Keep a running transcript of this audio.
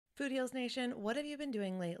Food Heals Nation, what have you been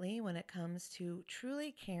doing lately when it comes to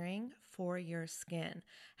truly caring for your skin?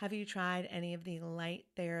 Have you tried any of the light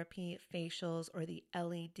therapy facials or the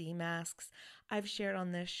LED masks? I've shared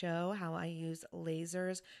on this show how I use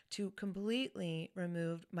lasers to completely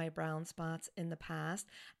remove my brown spots in the past,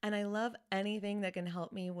 and I love anything that can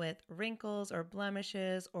help me with wrinkles or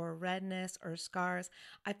blemishes or redness or scars.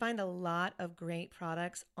 I find a lot of great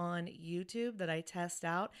products on YouTube that I test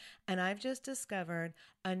out, and I've just discovered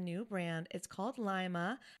a new brand. It's called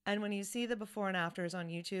Lima. And when you see the before and afters on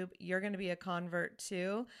YouTube, you're going to be a convert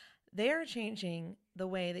too. They are changing the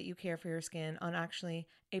way that you care for your skin on actually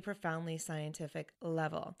a profoundly scientific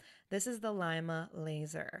level. This is the Lima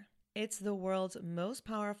laser. It's the world's most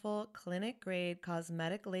powerful clinic-grade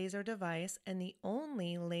cosmetic laser device and the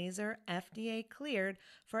only laser FDA cleared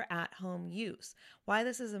for at-home use. Why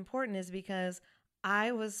this is important is because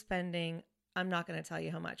I was spending, I'm not going to tell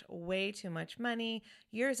you how much, way too much money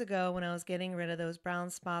years ago when I was getting rid of those brown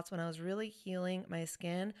spots, when I was really healing my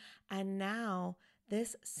skin. And now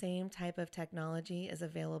this same type of technology is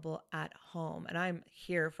available at home, and I'm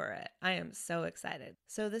here for it. I am so excited.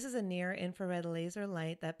 So this is a near-infrared laser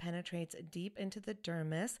light that penetrates deep into the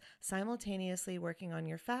dermis, simultaneously working on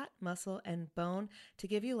your fat, muscle, and bone to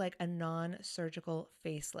give you like a non-surgical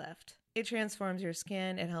facelift. It transforms your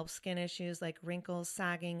skin. It helps skin issues like wrinkles,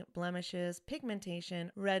 sagging, blemishes,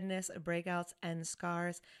 pigmentation, redness, breakouts, and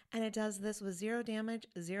scars. And it does this with zero damage,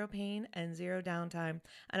 zero pain, and zero downtime.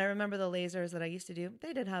 And I remember the lasers that I used to do,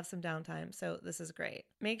 they did have some downtime, so this is great.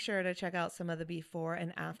 Make sure to check out some of the before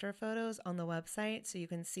and after photos on the website so you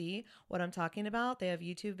can see what I'm talking about. They have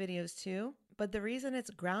YouTube videos too. But the reason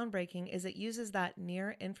it's groundbreaking is it uses that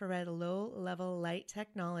near-infrared low-level light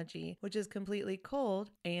technology, which is completely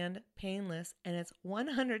cold and painless, and it's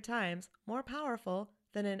 100 times more powerful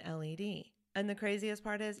than an LED. And the craziest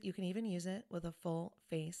part is you can even use it with a full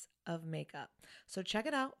face of makeup. So check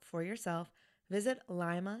it out for yourself. Visit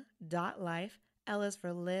lima.life. L is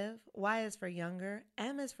for live, Y is for younger,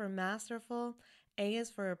 M is for masterful, A is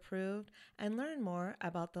for approved, and learn more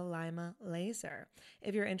about the Lima laser.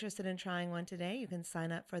 If you're interested in trying one today, you can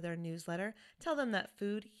sign up for their newsletter. Tell them that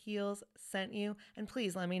Food Heals sent you, and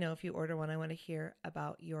please let me know if you order one. I want to hear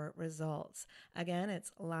about your results. Again,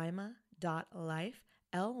 it's lima.life,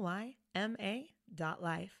 Lyma.life.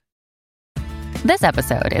 This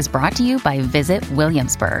episode is brought to you by Visit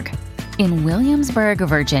Williamsburg. In Williamsburg,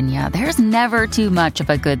 Virginia, there's never too much of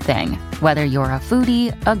a good thing. Whether you're a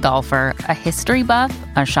foodie, a golfer, a history buff,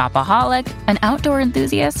 a shopaholic, an outdoor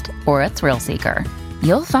enthusiast, or a thrill seeker,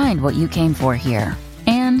 you'll find what you came for here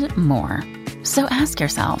and more. So ask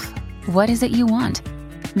yourself, what is it you want?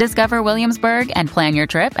 Discover Williamsburg and plan your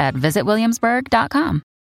trip at visitwilliamsburg.com.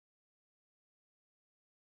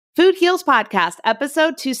 Food Heals Podcast,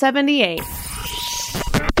 episode 278.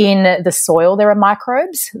 In the soil, there are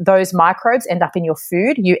microbes. Those microbes end up in your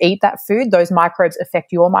food. You eat that food. Those microbes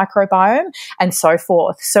affect your microbiome and so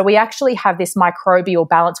forth. So we actually have this microbial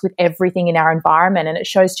balance with everything in our environment. And it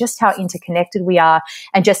shows just how interconnected we are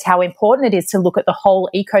and just how important it is to look at the whole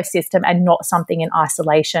ecosystem and not something in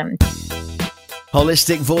isolation.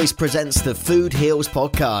 Holistic Voice presents the Food Heals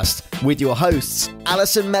podcast with your hosts,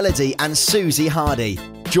 Alison Melody and Susie Hardy.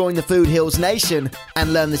 Join the Food Heals Nation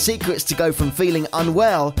and learn the secrets to go from feeling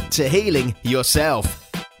unwell to healing yourself.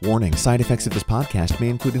 Warning, side effects of this podcast may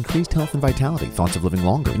include increased health and vitality, thoughts of living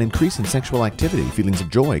longer, an increase in sexual activity, feelings of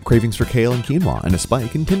joy, cravings for kale and quinoa, and a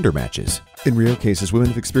spike in Tinder matches. In rare cases, women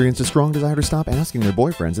have experienced a strong desire to stop asking their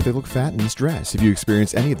boyfriends if they look fat in this dress. If you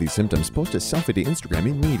experience any of these symptoms, post a selfie to Instagram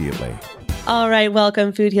immediately. All right,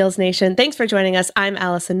 welcome Food Heals Nation. Thanks for joining us. I'm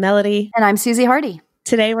Alison Melody. And I'm Susie Hardy.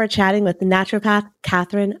 Today, we're chatting with naturopath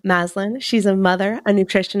Catherine Maslin. She's a mother, a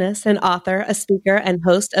nutritionist, an author, a speaker, and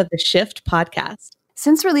host of the Shift podcast.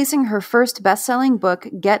 Since releasing her first best-selling book,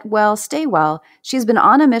 Get Well, Stay Well, she's been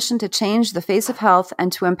on a mission to change the face of health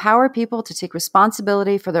and to empower people to take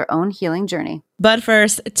responsibility for their own healing journey. But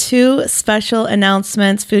first, two special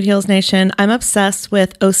announcements, Food Heals Nation. I'm obsessed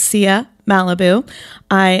with Osea Malibu.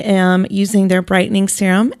 I am using their brightening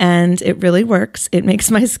serum and it really works. It makes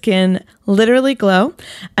my skin literally glow.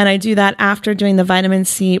 And I do that after doing the vitamin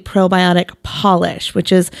C probiotic polish,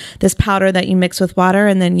 which is this powder that you mix with water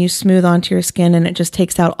and then you smooth onto your skin and it just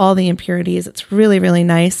takes out all the impurities. It's really, really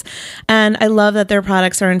nice. And I love that their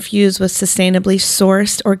products are infused with sustainably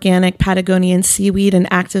sourced organic Patagonian seaweed and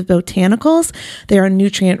active botanicals. They are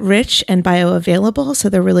nutrient rich and bioavailable, so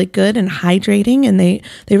they're really good and hydrating, and they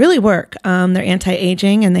really work. They're anti-aging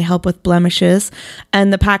and they help with blemishes.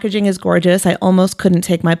 And the packaging is gorgeous. I almost couldn't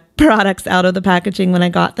take my products out of the packaging when I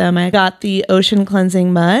got them. I got the Ocean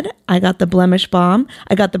Cleansing Mud, I got the Blemish Balm,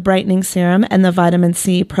 I got the Brightening Serum, and the Vitamin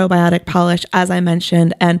C Probiotic Polish, as I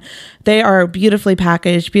mentioned. And they are beautifully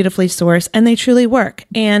packaged, beautifully sourced, and they truly work.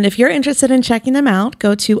 And if you're interested in checking them out,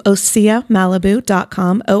 go to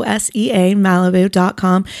oseamalibu.com, OSEA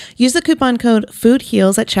Malibu.com. Use the coupon code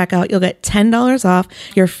FOODHEALS at checkout. You'll get $10 off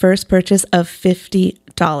your first purchase of $50.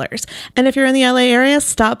 And if you're in the LA area,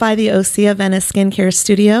 stop by the Osea Venice Skincare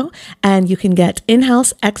Studio and you can get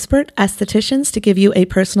in-house expert estheticians to give you a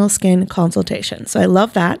personal skin consultation. So I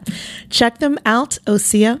love that. Check them out,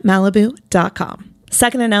 oseamalibu.com.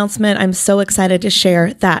 Second announcement, I'm so excited to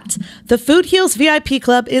share that the Food Heals VIP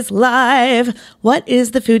Club is live. What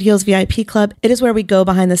is the Food Heals VIP Club? It is where we go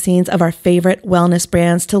behind the scenes of our favorite wellness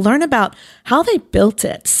brands to learn about how they built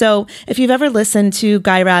it. So if you've ever listened to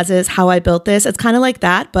Guy Raz's How I Built This, it's kind of like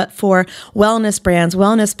that, but for wellness brands,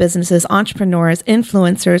 wellness businesses, entrepreneurs,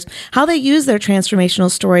 influencers, how they use their transformational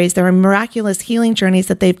stories, their miraculous healing journeys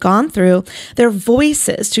that they've gone through, their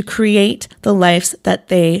voices to create the lives that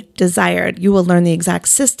they desired. You will learn the exact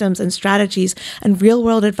systems and strategies and real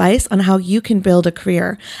world advice on how you can build a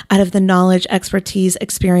career out of the knowledge, expertise,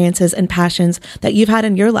 experiences, and passions that you've had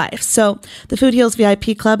in your life. So the Food Heals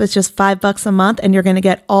VIP Club is just $5 a month and you're going to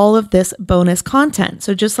get all of this bonus content.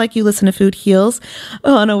 So just like you listen to Food Heals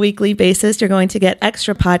on a weekly basis, you're going to get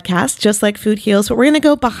extra podcasts just like Food Heals, but we're going to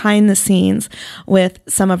go behind the scenes with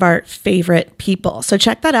some of our favorite people. So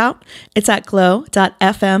check that out. It's at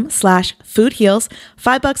glow.fm/foodheals.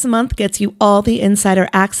 $5 a month gets you all the insider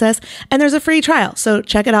access, and there's a free trial. So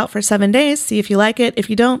check it out for 7 days. See if you like it. If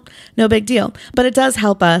you don't, no big deal. But it does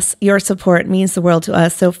help us. Your support means the world to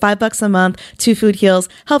us. So $5 a month to Food Heals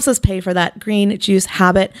helps us pay for that green juice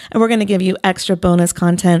habit, and we're going to give you extra bonus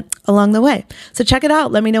content along the way. So check it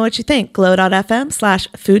out. Let me know what you think.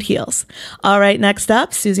 glow.fm/foodheals. All right, next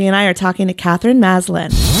up, Susie and I are talking to Catherine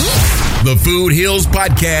Maslin. The Food Heals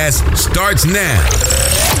Podcast starts now.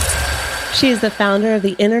 She is the founder of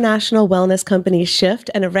the international wellness company Shift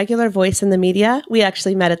and a regular voice in the media. We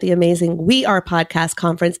actually met at the amazing We Are Podcast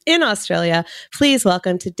conference in Australia. Please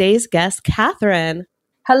welcome today's guest, Catherine.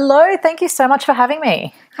 Hello. Thank you so much for having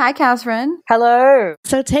me. Hi, Catherine. Hello.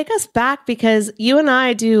 So take us back, because you and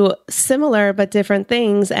I do similar but different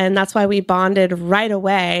things. And that's why we bonded right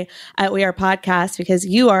away at We Are Podcast, because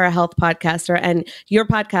you are a health podcaster and your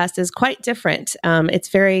podcast is quite different. It's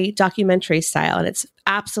very documentary style and it's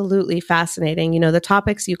absolutely fascinating. You know, the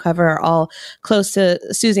topics you cover are all close to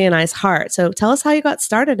Susie and I's heart. So tell us how you got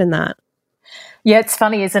started in that. Yeah, it's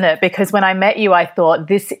funny, isn't it? Because when I met you, I thought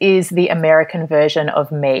this is the American version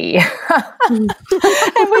of me. and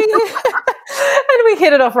we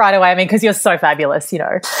hit it off right away. I mean, because you're so fabulous, you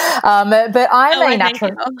know. But I'm a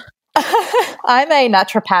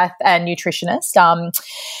naturopath and nutritionist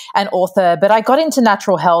and author, but I got into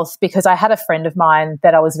natural health because I had a friend of mine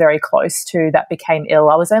that I was very close to that became ill.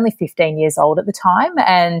 I was only 15 years old at the time,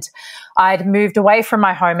 and I'd moved away from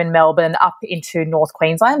my home in Melbourne up into North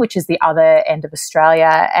Queensland, which is the other end of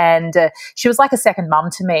Australia. And she was like a second mum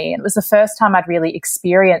to me. And it was the first time I'd really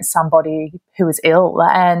experienced somebody who was ill.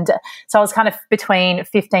 And so I was kind of between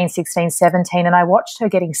 15, 16, 17, and I watched her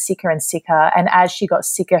getting sicker and sicker. And as she got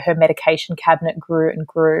sicker, her medication cabinet grew and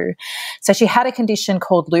grew. So she had a condition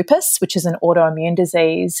called lupus, which is an autoimmune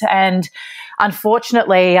disease. And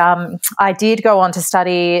unfortunately, I did go on to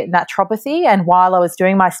study naturopathy. And while I was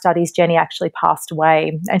doing my studies, Jenny actually passed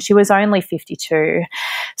away, and she was only 52.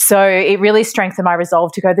 So it really strengthened my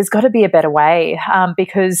resolve to go, there's got to be a better way,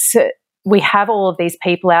 because we have all of these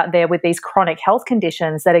people out there with these chronic health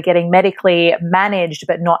conditions that are getting medically managed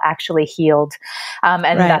but not actually healed. And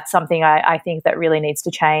right. That's something I think that really needs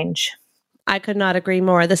to change. I could not agree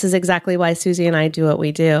more. This is exactly why Susie and I do what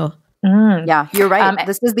we do. Yeah, you're right.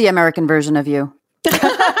 This is the American version of you.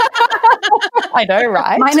 I know,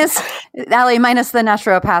 right? Minus the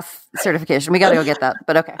naturopath certification. We got to go get that,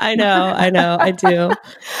 but okay. I know. I do.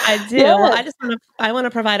 Yeah. Well, I want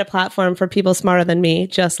to provide a platform for people smarter than me,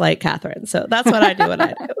 just like Catherine. So that's what I do when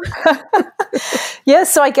I do. Yeah.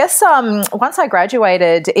 So I guess once I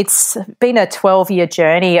graduated, it's been a 12-year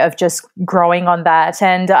journey of just growing on that.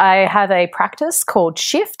 And I have a practice called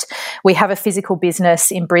Shift. We have a physical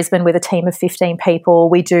business in Brisbane with a team of 15 people.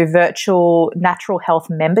 We do virtual natural health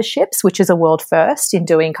memberships, which is a world first in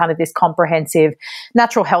doing kind of this comprehensive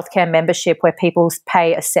natural healthcare membership where people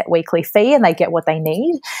pay a set weekly fee and they get what they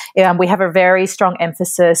need. We have a very strong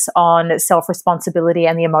emphasis on self-responsibility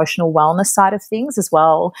and the emotional wellness side of things as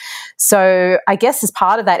well. So I guess as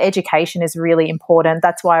part of that, education is really important.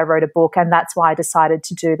 That's why I wrote a book, and that's why I decided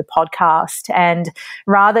to do the podcast. And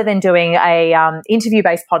rather than doing a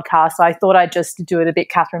interview-based podcast, I thought I'd just do it a bit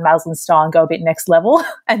Catherine Maslin style and go a bit next level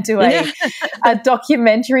and do a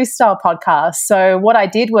documentary-style podcast. So what I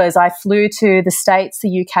did was I flew to the States,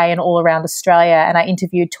 the UK, and all around Australia, and I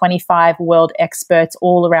interviewed 25 world experts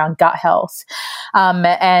all around gut health.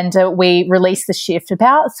 And we released The Shift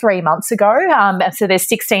about 3 months ago. So there's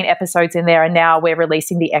 16 episodes in there, and now we're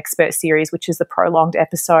releasing the expert series, which is the prolonged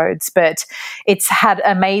episodes. But it's had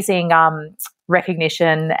amazing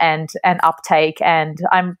recognition and uptake, and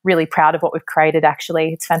I'm really proud of what we've created,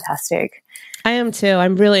 actually. It's fantastic. I am too.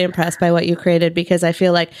 I'm really impressed by what you created, because I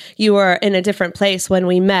feel like you were in a different place when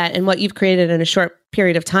we met, and what you've created in a short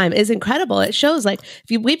period of time is incredible. It shows like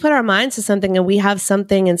if we put our minds to something and we have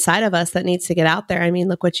something inside of us that needs to get out there. I mean,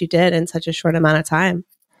 look what you did in such a short amount of time.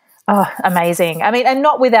 Oh, amazing. I mean, and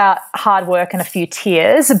not without hard work and a few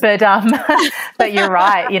tears, but but you're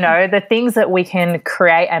right. You know, the things that we can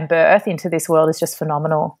create and birth into this world is just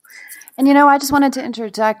phenomenal. And, you know, I just wanted to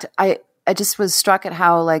interject. I just was struck at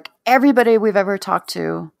how, like, everybody we've ever talked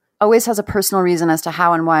to always has a personal reason as to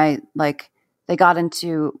how and why, like, they got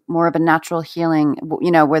into more of a natural healing,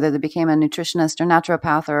 you know, whether they became a nutritionist or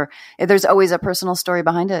naturopath, or there's always a personal story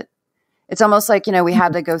behind it. It's almost like, you know, we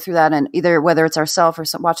had to go through that, and either whether it's ourselves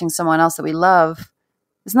or watching someone else that we love.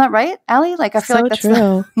 Isn't that right, Allie? Like, I feel so like that's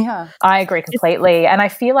true. Yeah, I agree completely. And I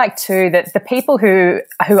feel like too that the people who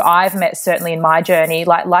I've met, certainly in my journey,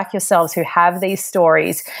 like yourselves, who have these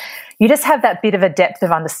stories, you just have that bit of a depth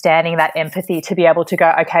of understanding, that empathy to be able to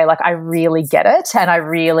go, okay, like, I really get it, and I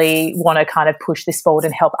really want to kind of push this forward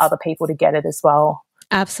and help other people to get it as well.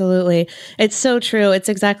 Absolutely. It's so true. It's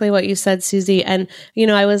exactly what you said, Susie. And, you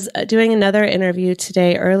know, I was doing another interview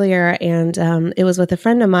today earlier, and it was with a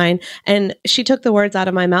friend of mine, and she took the words out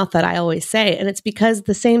of my mouth that I always say. And it's because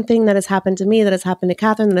the same thing that has happened to me, that has happened to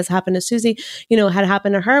Catherine, that has happened to Susie, you know, had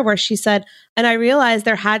happened to her, where she said, and I realized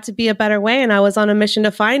there had to be a better way, and I was on a mission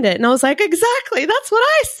to find it. And I was like, exactly. That's what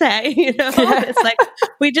I say. You know, it's like,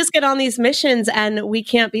 we just get on these missions and we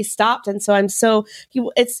can't be stopped. And so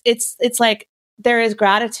it's like, there is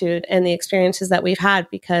gratitude in the experiences that we've had,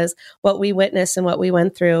 because what we witnessed and what we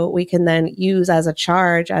went through, we can then use as a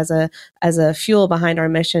charge, as a fuel behind our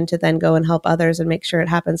mission to then go and help others and make sure it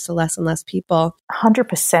happens to less and less people.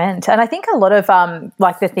 100%. And I think a lot of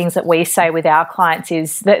like the things that we say with our clients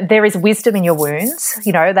is that there is wisdom in your wounds,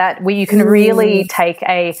 you know, that you can really take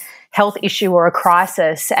a health issue or a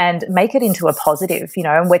crisis and make it into a positive, you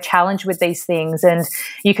know, and we're challenged with these things, and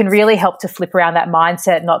you can really help to flip around that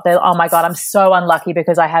mindset, not that, oh my God, I'm so unlucky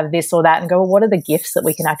because I have this or that, and go, well, what are the gifts that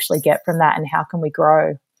we can actually get from that, and how can we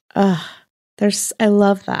grow? I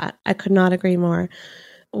love that. I could not agree more.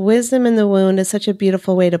 Wisdom in the wound is such a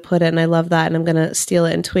beautiful way to put it, and I love that, and I'm going to steal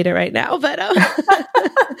it and tweet it right now. But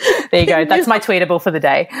there you go. That's my tweetable for the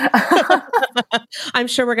day. I'm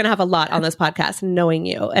sure we're going to have a lot on this podcast, knowing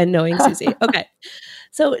you and knowing Susie. Okay.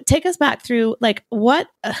 So take us back through, like, what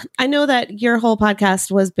I know that your whole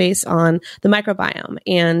podcast was based on the microbiome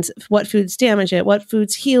and what foods damage it, what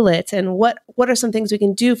foods heal it, and what are some things we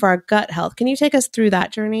can do for our gut health. Can you take us through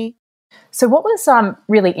that journey? So what was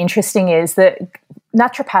really interesting is that,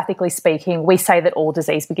 naturopathically speaking, we say that all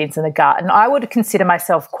disease begins in the gut. And I would consider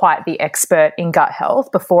myself quite the expert in gut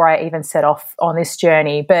health before I even set off on this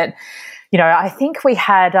journey. But, you know, I think we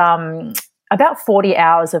had about 40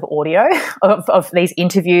 hours of audio of these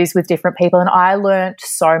interviews with different people, and I learned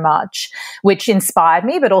so much, which inspired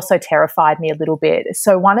me but also terrified me a little bit.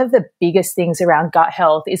 So one of the biggest things around gut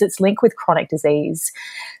health is its link with chronic disease.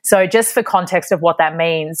 So just for context of what that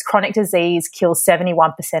means, chronic disease kills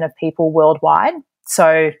 71% of people worldwide.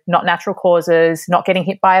 So not natural causes, not getting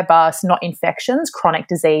hit by a bus, not infections, chronic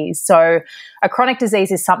disease. So a chronic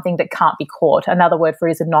disease is something that can't be caught. Another word for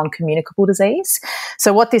it is a non-communicable disease.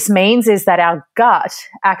 So what this means is that our gut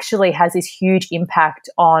actually has this huge impact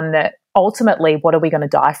on ultimately what are we going to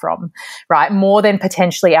die from, right? More than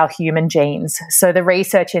potentially our human genes. So the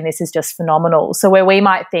research in this is just phenomenal. So where we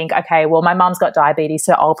might think, okay, well, my mum's got diabetes,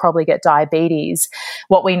 so I'll probably get diabetes.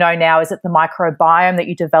 What we know now is that the microbiome that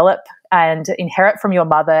you develop and inherit from your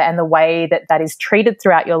mother, and the way that that is treated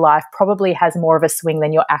throughout your life, probably has more of a swing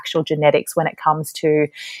than your actual genetics when it comes to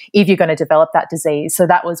if you're going to develop that disease. So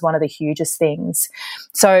that was one of the hugest things.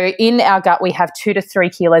 So in our gut, we have 2 to 3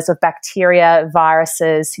 kilos of bacteria,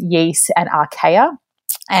 viruses, yeast, and archaea.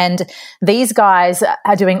 And these guys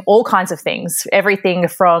are doing all kinds of things, everything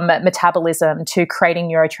from metabolism to creating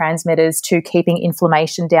neurotransmitters to keeping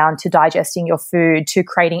inflammation down to digesting your food to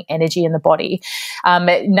creating energy in the body.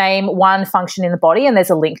 Name one function in the body and there's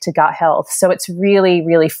a link to gut health. So it's really,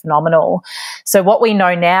 really phenomenal. So what we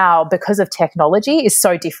know now, because of technology, is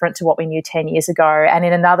so different to what we knew 10 years ago. And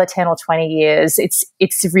in another 10 or 20 years, it's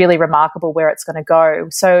really remarkable where it's going to go.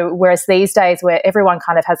 So whereas these days where everyone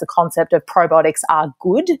kind of has a concept of probiotics are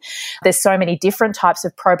good, there's so many different types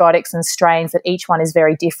of probiotics and strains that each one is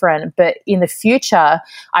very different. But in the future,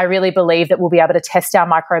 I really believe that we'll be able to test our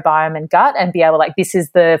microbiome and gut and be able this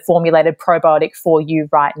is the formulated probiotic for you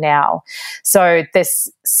right now. So there's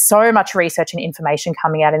so much research and information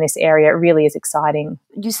coming out in this area. It really is exciting.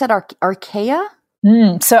 You said archaea?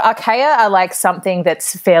 So archaea are something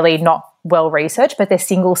that's fairly not well researched, but they're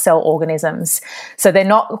single cell organisms. So they're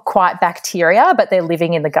not quite bacteria, but they're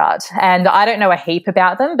living in the gut. And I don't know a heap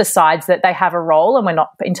about them besides that they have a role and we're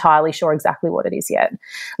not entirely sure exactly what it is yet.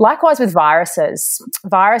 Likewise with viruses.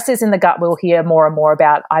 Viruses in the gut we'll hear more and more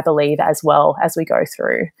about, I believe, as well as we go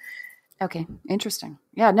through. Okay, interesting.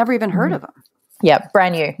 Yeah, I'd never even heard of them. Yeah,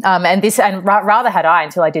 brand new. And rather had I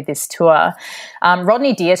until I did this tour.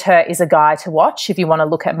 Rodney Dieter is a guy to watch if you want to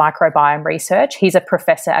look at microbiome research. He's a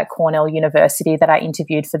professor at Cornell University that I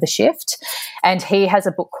interviewed for The Shift. And he has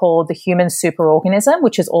a book called The Human Superorganism,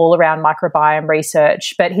 which is all around microbiome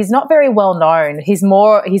research. But he's not very well known. He's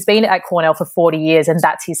been at Cornell for 40 years and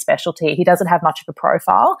that's his specialty. He doesn't have much of a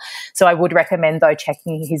profile. So I would recommend, though,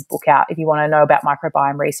 checking his book out if you want to know about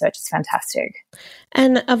microbiome research. It's fantastic.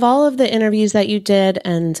 And of all of the interviews that you did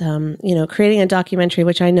and, creating a documentary,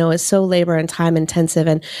 which I know is so labor and time intensive,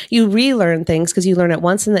 and you relearn things because you learn it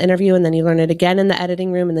once in the interview and then you learn it again in the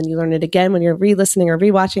editing room and then you learn it again when you're re-listening or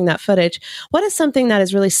rewatching that footage. What is something that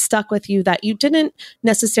has really stuck with you that you didn't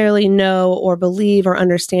necessarily know or believe or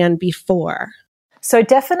understand before? So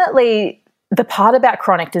definitely the part about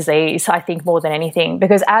chronic disease, I think, more than anything,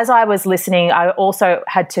 because as I was listening, I also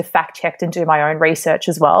had to fact check and do my own research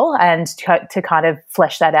as well and to kind of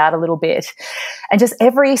flesh that out a little bit. And just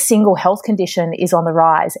every single health condition is on the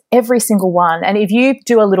rise, every single one. And if you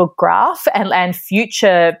do a little graph and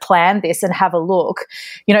future plan this and have a look,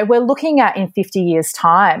 we're looking at in 50 years'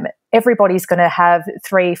 time, everybody's going to have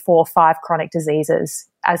 3, 4, 5 chronic diseases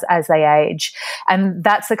as they age. And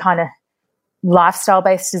that's the kind of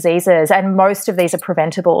lifestyle-based diseases, and most of these are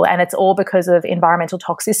preventable, and it's all because of environmental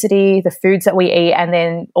toxicity, the foods that we eat, and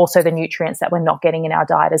then also the nutrients that we're not getting in our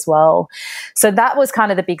diet as well. So that was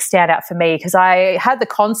kind of the big standout for me because I had the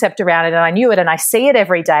concept around it and I knew it and I see it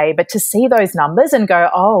every day, but to see those numbers and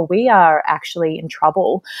go, oh, we are actually in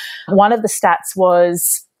trouble. One of the stats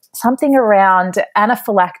was something around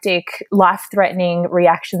anaphylactic, life-threatening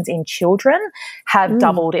reactions in children have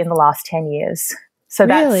doubled in the last 10 years. So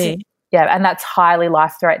really? And that's highly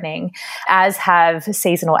life-threatening, as have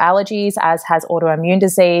seasonal allergies, as has autoimmune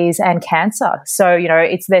disease and cancer. So,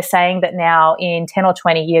 they're saying that now in 10 or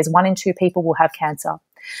 20 years, 1 in 2 people will have cancer.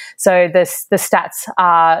 So the stats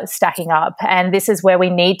are stacking up, and this is where we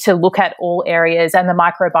need to look at all areas, and the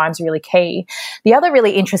microbiome is really key. The other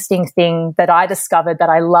really interesting thing that I discovered that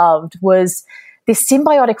I loved was this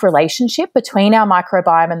symbiotic relationship between our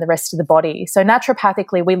microbiome and the rest of the body. So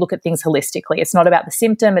naturopathically, we look at things holistically. It's not about the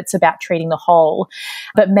symptom, it's about treating the whole.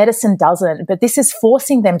 But medicine doesn't. But this is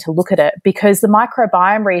forcing them to look at it because the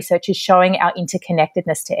microbiome research is showing our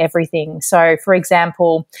interconnectedness to everything. So, for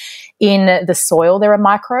example, in the soil, there are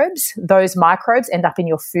microbes. Those microbes end up in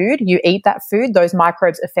your food. You eat that food. Those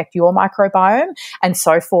microbes affect your microbiome and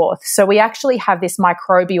so forth. So we actually have this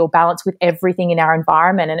microbial balance with everything in our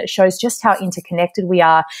environment, and it shows just how interconnected we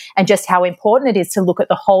are and just how important it is to look at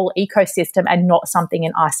the whole ecosystem and not something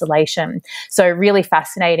in isolation. So really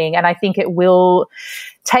fascinating. And I think it will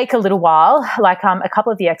take a little while. A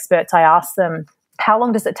couple of the experts, I asked them, how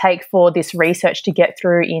long does it take for this research to get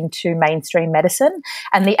through into mainstream medicine?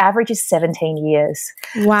 And the average is 17 years.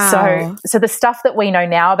 Wow. So the stuff that we know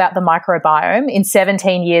now about the microbiome, in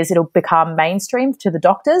 17 years, it'll become mainstream to the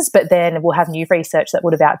doctors, but then we'll have new research that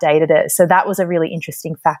would have outdated it. So that was a really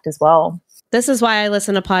interesting fact as well. This is why I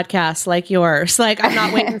listen to podcasts like yours. I'm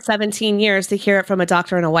not waiting 17 years to hear it from a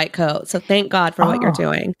doctor in a white coat. So thank God for what you're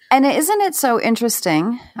doing. And isn't it so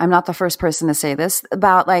interesting? I'm not the first person to say this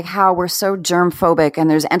about how we're so germ phobic and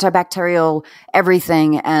there's antibacterial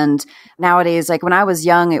everything. And nowadays, when I was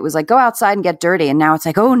young, it was go outside and get dirty. And now it's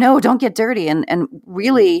oh no, don't get dirty. And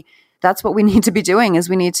really, that's what we need to be doing is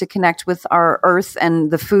we need to connect with our earth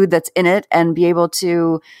and the food that's in it and be able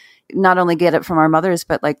to not only get it from our mothers,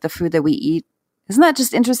 but the food that we eat. Isn't that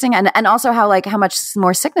just interesting? And also how much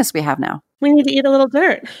more sickness we have now. We need to eat a little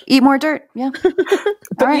dirt. Eat more dirt. Yeah.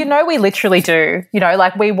 But you know, we literally do, you know,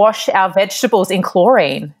 like we wash our vegetables in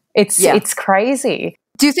chlorine. It's crazy.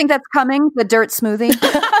 Do you think that's coming? The dirt smoothie?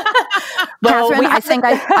 Well, Catherine,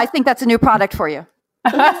 I think that's a new product for you.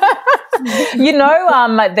 You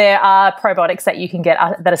know, there are probiotics that you can get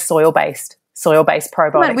that are soil-based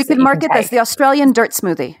probiotics. Come on, we could market this, the Australian dirt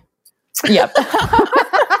smoothie. Yep.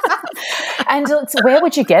 And where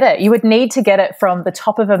would you get it? You would need to get it from the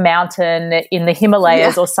top of a mountain in the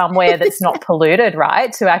Himalayas or somewhere that's not polluted,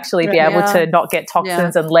 right? To actually be able to not get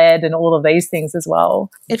toxins and lead and all of these things as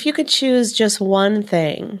well. If you could choose just one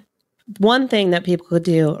thing that people could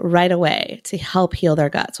do right away to help heal their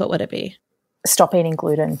guts, what would it be? Stop eating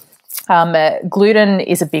gluten. Gluten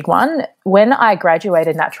is a big one. When I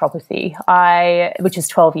graduated naturopathy, which is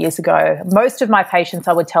 12 years ago, most of my patients,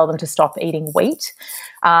 I would tell them to stop eating wheat.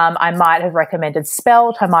 I might have recommended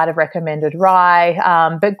spelt, I might have recommended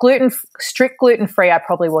rye, but strict gluten-free I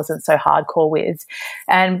probably wasn't so hardcore with.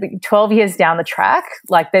 And 12 years down the track,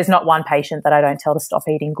 like there's not one patient that I don't tell to stop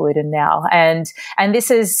eating gluten now. And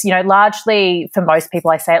this is, you know, largely for most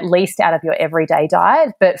people, I say at least out of your everyday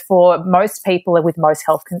diet, but for most people with most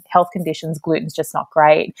health conditions, gluten's just not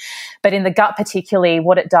great. But in the gut particularly,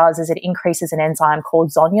 what it does is it increases an enzyme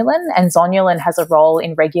called zonulin, and zonulin has a role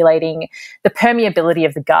in regulating the permeability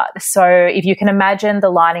of the gut. So if you can imagine the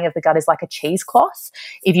lining of the gut is like a cheesecloth,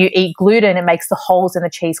 if you eat gluten, it makes the holes in the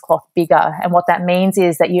cheesecloth bigger. And what that means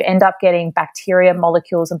is that you end up getting bacteria,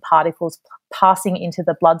 molecules, and particles passing into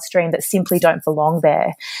the bloodstream that simply don't belong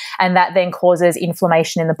there. And that then causes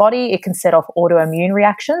inflammation in the body. It can set off autoimmune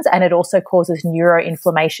reactions, and it also causes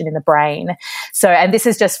neuroinflammation in the brain. So, and this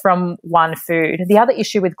is just from one food. The other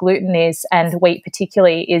issue with gluten is, and wheat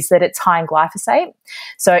particularly, is that it's high in glyphosate.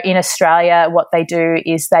 So in Australia, what they do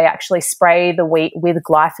is they actually spray the wheat with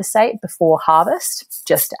glyphosate before harvest,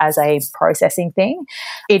 just as a processing thing.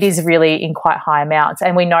 It is really in quite high amounts.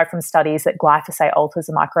 And we know from studies that glyphosate alters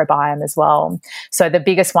the microbiome as well. So the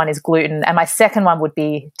biggest one is gluten. And my second one would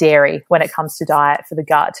be dairy when it comes to diet for the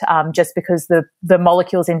gut, just because the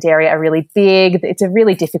molecules in dairy are really big. It's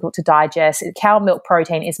really difficult to digest. Cow milk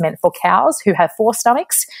protein is meant for cows who have 4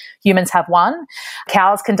 stomachs. Humans have 1.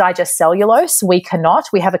 Cows can digest cellulose. We cannot.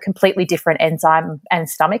 We have a completely different enzyme and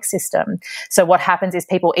stomach system. So what happens is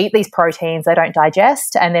people eat these proteins, they don't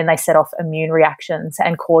digest, and then they set off immune reactions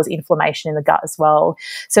and cause inflammation in the gut as well.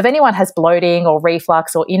 So if anyone has bloating or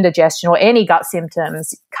reflux or indigestion or any gut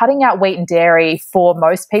symptoms, cutting out wheat and dairy for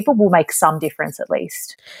most people will make some difference at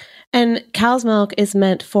least. And cow's milk is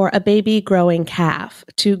meant for a baby growing calf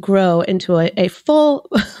to grow into a full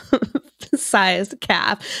sized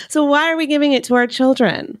calf. So why are we giving it to our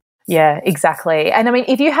children? Yeah, exactly. And I mean,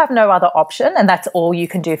 if you have no other option and that's all you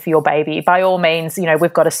can do for your baby, by all means, you know,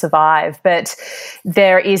 we've got to survive. But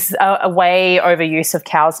there is a way overuse of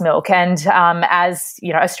cow's milk. And as,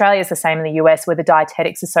 you know, Australia is the same in the US, where the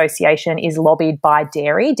Dietetics Association is lobbied by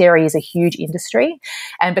dairy. Dairy is a huge industry.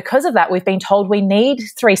 And because of that, we've been told we need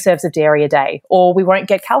 3 serves of dairy a day, or we won't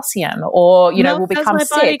get calcium, or, you know, we'll become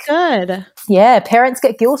sick. Good. Yeah, parents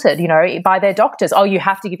get guilted, you know, by their doctors. Oh, you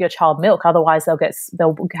have to give your child milk, otherwise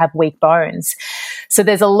they'll have weak bones. So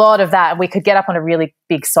there's a lot of that. We could get up on a really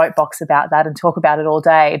big soapbox about that and talk about it all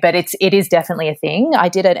day, but it is definitely a thing. I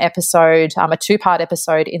did an episode, a 2-part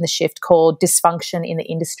episode in The Shift called Dysfunction in the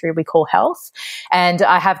Industry We Call Health. And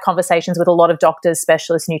I have conversations with a lot of doctors,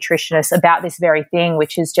 specialists, nutritionists about this very thing,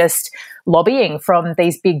 which is just lobbying from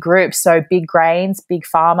these big groups. So big grains, big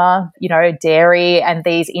pharma, you know, dairy, and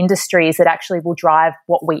these industries that actually will drive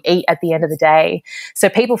what we eat at the end of the day. So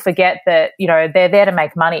people forget that, you know, they're there to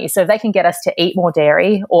make money. So if they can get us to eat more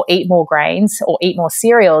dairy or eat more grains or eat more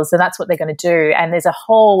cereals, then that's what they're going to do. And there's a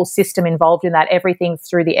whole system involved in that, everything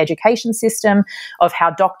through the education system of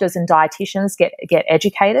how doctors and dietitians get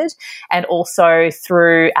educated, and also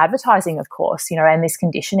through advertising, of course, you know, and this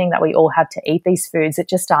conditioning that we all have to eat these foods that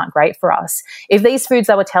just aren't great for us. If these foods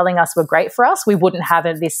they were telling us were great for us, we wouldn't have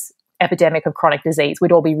this epidemic of chronic disease.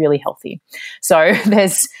 We'd all be really healthy. So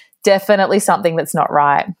there's definitely something that's not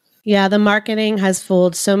right. Yeah, the marketing has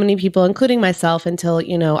fooled so many people, including myself, until,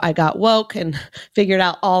 you know, I got woke and figured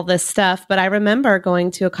out all this stuff. But I remember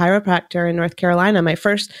going to a chiropractor in North Carolina, my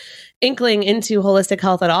first inkling into holistic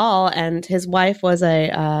health at all. And his wife was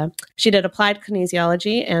she did applied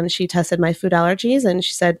kinesiology, and she tested my food allergies. And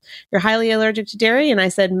she said, "You're highly allergic to dairy." And I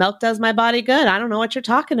said, "Milk does my body good. I don't know what you're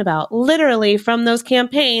talking about." Literally from those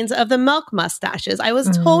campaigns of the milk mustaches. I was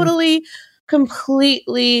totally,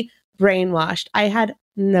 completely brainwashed. I had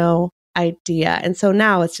no idea. And so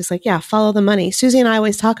now it's just like, yeah, follow the money. Susie and I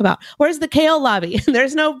always talk about, where's the kale lobby?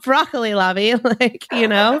 There's no broccoli lobby, like, you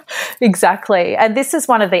know? Exactly. And this is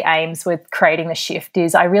one of the aims with creating the shift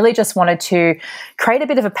is I really just wanted to create a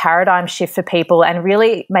bit of a paradigm shift for people and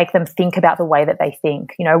really make them think about the way that they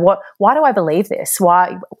think. You know, why do I believe this?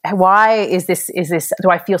 Why is this, do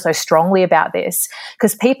I feel so strongly about this?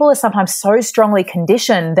 Because people are sometimes so strongly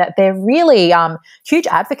conditioned that they're really huge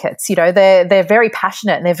advocates. You know, they're very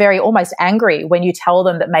passionate and they're very almost angry when you tell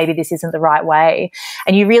them that maybe this isn't the right way.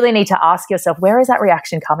 And you really need to ask yourself, where is that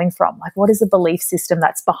reaction coming from? Like, what is the belief system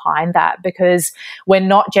that's behind that? Because we're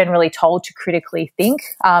not generally told to critically think,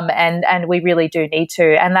 and we really do need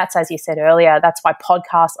to. And that's, as you said earlier, that's why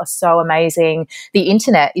podcasts are so amazing. The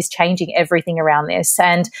internet is changing everything around this.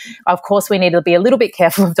 And of course, we need to be a little bit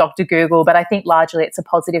careful of Dr. Google, but I think largely it's a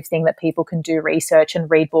positive thing that people can do research and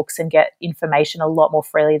read books and get information a lot more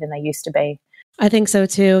freely than they used to be. I think so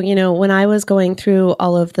too. You know, when I was going through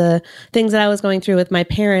all of the things that I was going through with my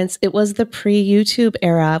parents, it was the pre-YouTube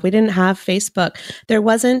era. We didn't have Facebook. There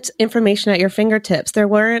wasn't information at your fingertips. There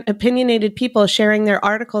weren't opinionated people sharing their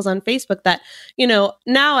articles on Facebook that, you know,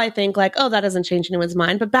 now I think like, oh, that doesn't change anyone's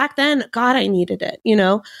mind. But back then, God, I needed it. You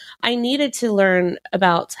know, I needed to learn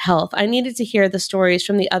about health. I needed to hear the stories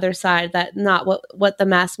from the other side, that not what the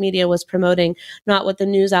mass media was promoting, not what the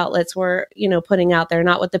news outlets were, you know, putting out there,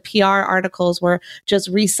 not what the PR articles were just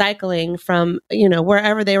recycling from, you know,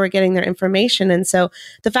 wherever they were getting their information. And so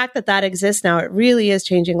the fact that that exists now, it really is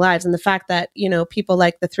changing lives. And the fact that, you know, people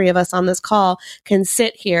like the three of us on this call can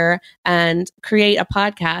sit here and create a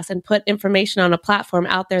podcast and put information on a platform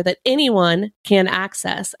out there that anyone can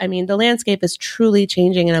access. I mean, the landscape is truly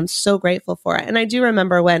changing and I'm so grateful for it. And I do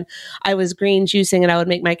remember when I was green juicing and I would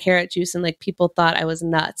make my carrot juice and like people thought I was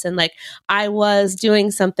nuts and like I was doing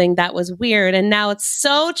something that was weird. And now it's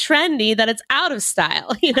so trendy that it's out of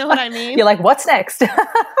style. You know what I mean? You're like, what's next?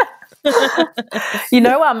 You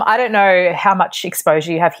know, I don't know how much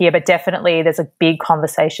exposure you have here, but definitely there's a big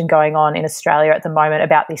conversation going on in Australia at the moment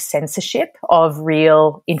about this censorship of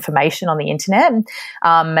real information on the internet,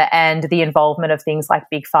 and the involvement of things like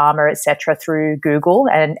Big Pharma, et cetera, through Google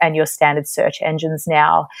and your standard search engines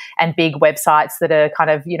now, and big websites that are kind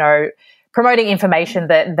of, you know, promoting information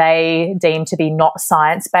that they deem to be not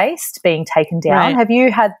science-based being taken down. Right. Have you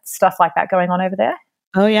had stuff like that going on over there?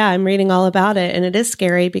 Oh yeah, I'm reading all about it. And it is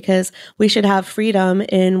scary because we should have freedom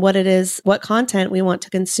in what it is, what content we want to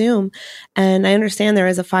consume. And I understand there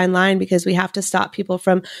is a fine line because we have to stop people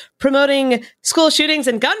from promoting school shootings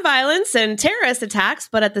and gun violence and terrorist attacks.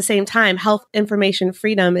 But at the same time, health information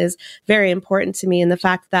freedom is very important to me. And the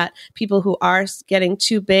fact that people who are getting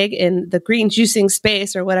too big in the green juicing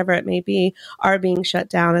space or whatever it may be are being shut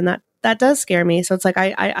down. And that does scare me. So it's like,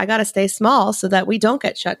 I got to stay small so that we don't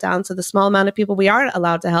get shut down. So the small amount of people we are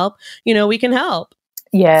allowed to help, you know, we can help.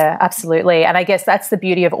 Yeah, absolutely. And I guess that's the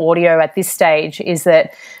beauty of audio at this stage is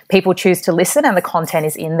that people choose to listen and the content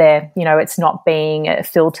is in there. You know, it's not being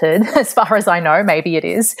filtered as far as I know. Maybe it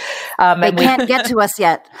is. They can't get to us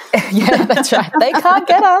yet. Yeah, that's right. They can't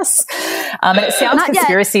get us. And it sounds not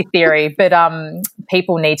conspiracy theory, but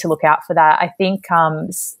people need to look out for that. I think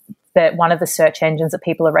that one of the search engines that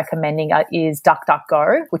people are recommending is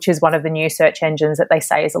DuckDuckGo, which is one of the new search engines that they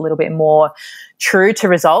say is a little bit more true to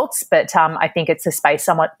results. But I think it's a space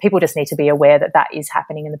people just need to be aware that is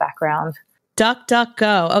happening in the background.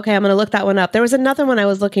 DuckDuckGo. Okay, I'm going to look that one up. There was another one I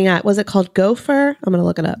was looking at. Was it called Gopher? I'm going to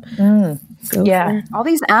look it up. Yeah. All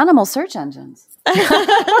these animal search engines.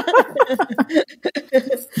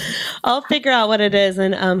 I'll figure out what it is,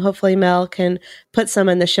 and hopefully Mel can put some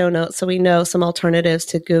in the show notes so we know some alternatives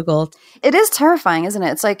to Google. It is terrifying, isn't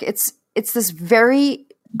it? It's like it's this very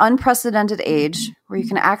unprecedented age where you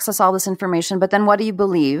can access all this information, but then what do you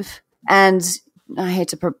believe? And I hate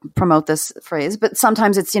to promote this phrase, but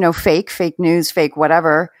sometimes it's, you know, fake news, fake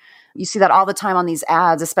whatever. You see that all the time on these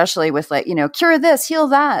ads, especially with like, you know, cure this, heal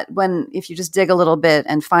that. When if you just dig a little bit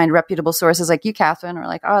and find reputable sources like you, Catherine, or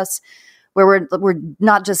like us, where we're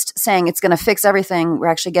not just saying it's going to fix everything. We're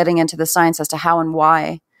actually getting into the science as to how and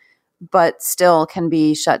why, but still can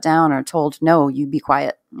be shut down or told, no, you be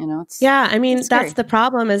quiet. You know, I mean, that's the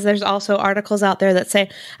problem is there's also articles out there that say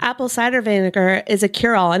apple cider vinegar is a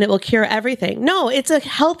cure-all and it will cure everything. No, it's a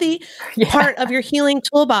healthy part of your healing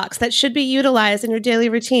toolbox that should be utilized in your daily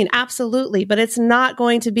routine. Absolutely. But it's not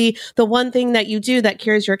going to be the one thing that you do that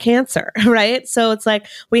cures your cancer, right? So it's like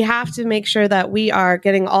we have to make sure that we are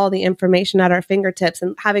getting all the information at our fingertips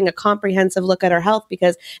and having a comprehensive look at our health,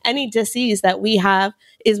 because any disease that we have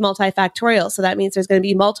is multifactorial. So that means there's going to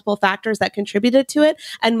be multiple factors that contributed to it.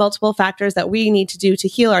 and multiple factors that we need to do to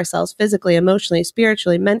heal ourselves physically, emotionally,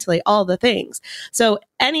 spiritually, mentally, all the things. So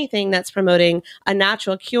anything that's promoting a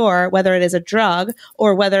natural cure, whether it is a drug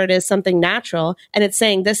or whether it is something natural, and it's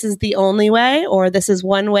saying this is the only way or this is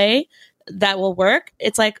one way that will work,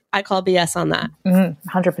 it's like, I call BS on that.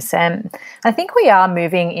 100%. I think we are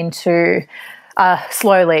moving into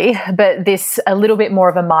slowly, but this a little bit more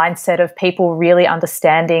of a mindset of people really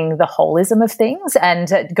understanding the holism of things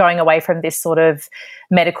and going away from this sort of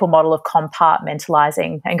medical model of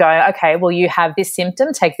compartmentalizing and going, okay, well, you have this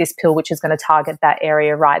symptom, take this pill, which is going to target that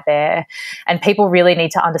area right there. And people really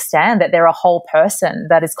need to understand that they're a whole person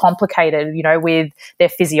that is complicated, you know, with their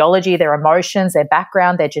physiology, their emotions, their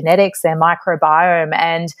background, their genetics, their microbiome.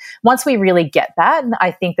 And once we really get that,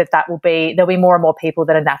 I think that there'll be more and more people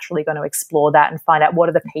that are naturally going to explore that and find out what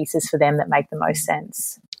are the pieces for them that make the most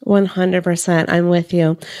sense. 100%. I'm with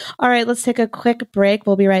you. All right, let's take a quick break.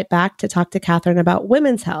 We'll be right back to talk to Catherine about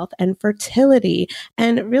women's health and fertility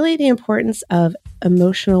and really the importance of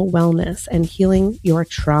emotional wellness and healing your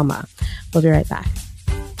trauma. We'll be right back.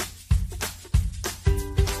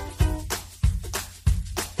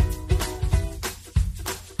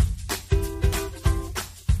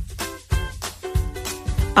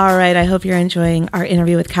 All right. I hope you're enjoying our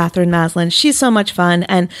interview with Catherine Maslin. She's so much fun.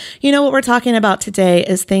 And you know what we're talking about today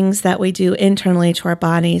is things that we do internally to our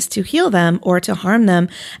bodies to heal them or to harm them.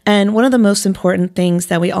 And one of the most important things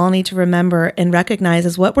that we all need to remember and recognize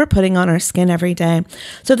is what we're putting on our skin every day.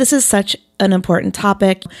 So this is such an important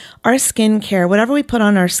topic. Our skincare, whatever we put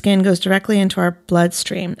on our skin goes directly into our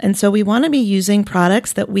bloodstream. And so we want to be using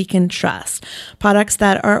products that we can trust, products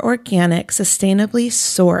that are organic, sustainably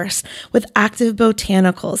sourced with active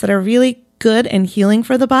botanicals that are really good and healing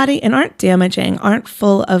for the body and aren't damaging, aren't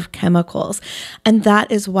full of chemicals. And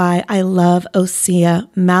that is why I love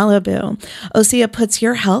Osea Malibu. Osea puts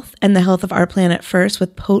your health and the health of our planet first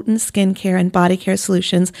with potent skincare and body care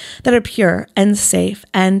solutions that are pure and safe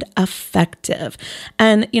and effective.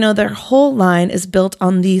 And, you know, their whole line is built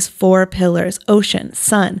on these 4 pillars: ocean,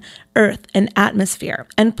 sun, earth, and atmosphere,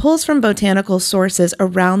 and pulls from botanical sources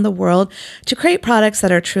around the world to create products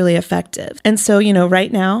that are truly effective. And so, you know,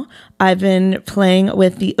 right now, I've been playing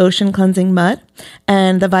with the Ocean Cleansing Mud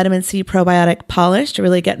and the Vitamin C Probiotic Polish to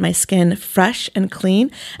really get my skin fresh and clean.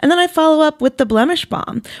 And then I follow up with the Blemish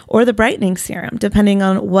Balm or the Brightening Serum, depending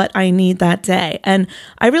on what I need that day. And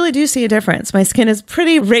I really do see a difference. My skin is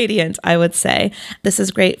pretty radiant, I would say. This is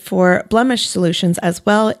great for blemish solutions as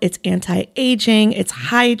well. It's anti-aging, it's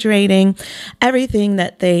hydrating. Everything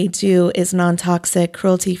that they do is non-toxic,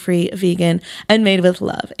 cruelty-free, vegan, and made with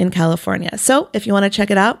love in California. So if you want to check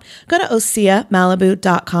it out, go to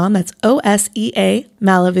OseaMalibu.com. That's OSEA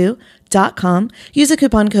Malibu.com. Use the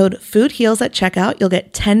coupon code FOODHEALS at checkout. You'll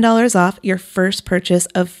get $10 off your first purchase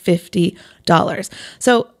of $50.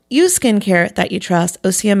 So use skincare that you trust.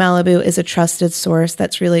 Osea Malibu is a trusted source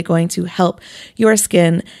that's really going to help your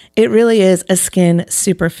skin. It really is a skin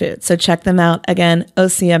superfood. So check them out. Again,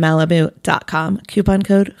 OseaMalibu.com. Coupon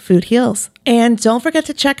code FOODHEALS. And don't forget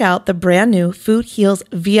to check out the brand new Food Heals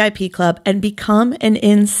VIP Club and become an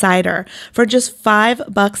insider. For just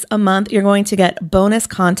 $5 a month, you're going to get bonus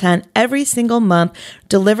content every single month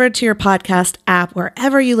delivered to your podcast app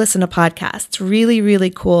wherever you listen to podcasts. It's really, really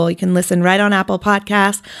cool. You can listen right on Apple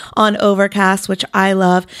Podcasts, on Overcast, which I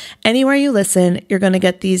love. Anywhere you listen, you're going to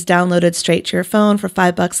get these downloaded straight to your phone for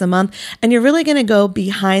 $5 a month. And you're really going to go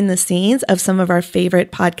behind the scenes of some of our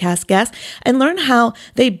favorite podcast guests and learn how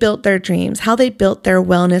they built their dreams, how they built their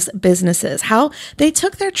wellness businesses, how they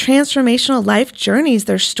took their transformational life journeys,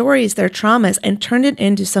 their stories, their traumas, and turned it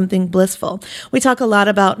into something blissful. We talk a lot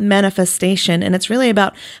about manifestation, and it's really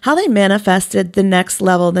about how they manifested the next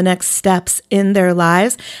level, the next steps in their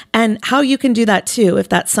lives, and how you can do that too if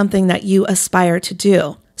that's something that you aspire to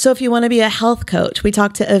do. So if you want to be a health coach, we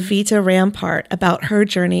talked to Evita Rampart about her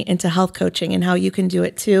journey into health coaching and how you can do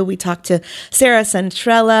it too. We talked to Sarah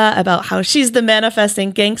Centrella about how she's the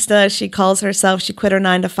manifesting gangsta. She calls herself, she quit her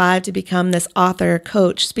 9-to-5 to become this author,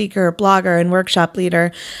 coach, speaker, blogger, and workshop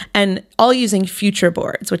leader, and all using future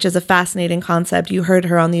boards, which is a fascinating concept. You heard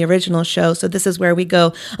her on the original show. So this is where we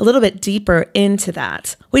go a little bit deeper into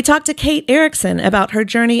that. We talked to Kate Erickson about her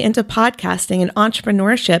journey into podcasting and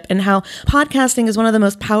entrepreneurship and how podcasting is one of the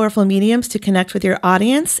most powerful mediums to connect with your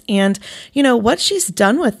audience and, what she's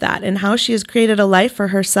done with that and how she has created a life for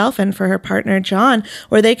herself and for her partner, John,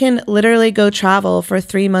 where they can literally go travel for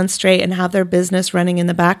 3 months straight and have their business running in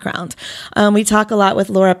the background. We talk a lot with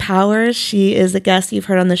Laura Powers. She is a guest you've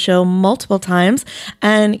heard on the show multiple times,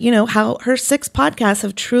 and, how her 6 podcasts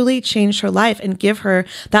have truly changed her life and give her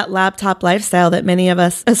that laptop lifestyle that many of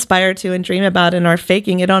us aspire to and dream about and are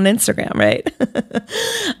faking it on Instagram, right?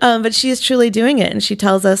 But she is truly doing it, and she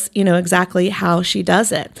tells us, exactly how she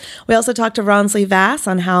does it. We also talked to Ronsley Vass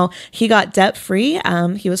on how he got debt-free.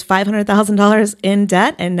 He was $500,000 in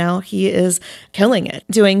debt, and now he is killing it,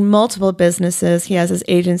 doing multiple businesses. He has his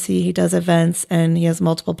agency, he does events, and he has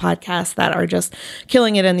multiple podcasts that are just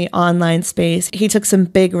killing it in the online space. He took some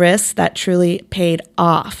big risks that truly paid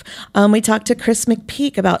off. We talked to Chris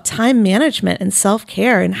McPeak about time management and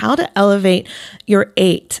self-care and how to elevate your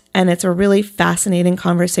 8. And it's a really fascinating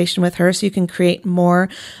conversation with her so you can create more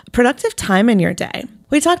productive time in your day.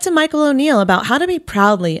 We talked to Michael O'Neill about how to be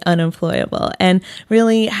proudly unemployable and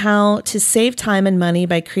really how to save time and money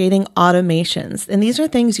by creating automations. And these are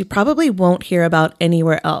things you probably won't hear about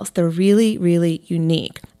anywhere else. They're really, really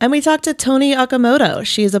unique. And we talked to Toni Okamoto.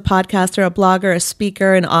 She's a podcaster, a blogger, a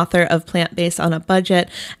speaker, and author of Plant-Based on a Budget.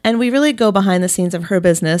 And we really go behind the scenes of her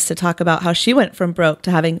business to talk about how she went from broke to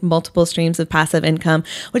having multiple streams of passive income,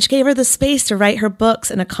 which gave her the space to write her books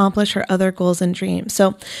and accomplish her other goals and dreams.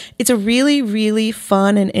 So it's a really, really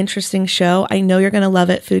fun and interesting show. I know you're going to love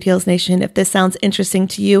it, Food Heals Nation. If this sounds interesting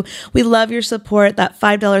to you, we love your support. That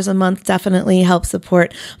 $5 a month definitely helps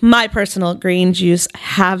support my personal green juice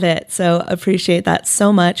habit. So appreciate that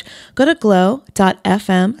so much. Go to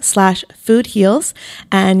glow.fm/foodheals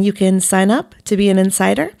and you can sign up to be an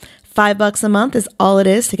insider. $5 a month is all it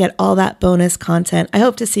is to get all that bonus content. I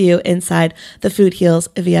hope to see you inside the Food Heals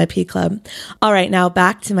VIP Club. All right, now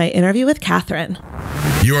back to my interview with Catherine.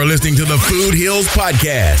 You're listening to the Food Heals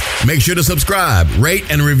Podcast. Make sure to subscribe, rate,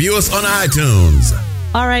 and review us on iTunes.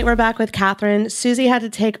 All right, we're back with Catherine. Susie had to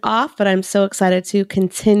take off, but I'm so excited to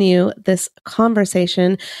continue this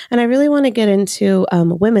conversation. And I really want to get into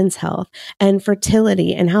women's health and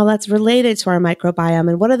fertility and how that's related to our microbiome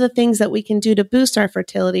and what are the things that we can do to boost our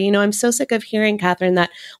fertility. I'm so sick of hearing, Catherine, that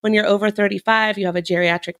when you're over 35, you have a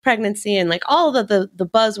geriatric pregnancy and like all of the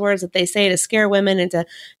buzzwords that they say to scare women into,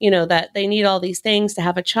 that they need all these things to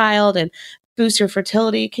have a child and boost your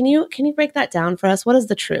fertility. Can you break that down for us? What is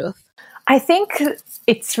the truth? I think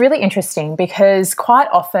it's really interesting because quite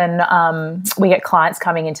often we get clients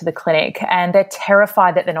coming into the clinic and they're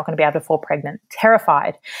terrified that they're not going to be able to fall pregnant,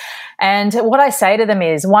 terrified. And what I say to them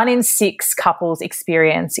is 1 in 6 couples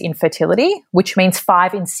experience infertility, which means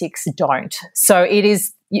 5 in 6 don't. So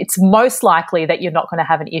it's most likely that you're not going to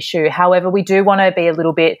have an issue. However, we do want to be a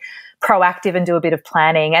little bit proactive and do a bit of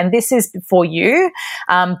planning. And this is for you,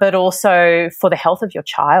 but also for the health of your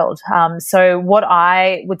child. So what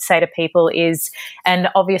I would say to people is, and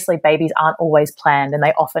obviously babies aren't always planned and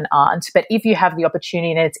they often aren't, but if you have the opportunity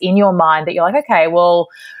and it's in your mind that you're like, okay, well,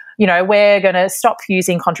 we're going to stop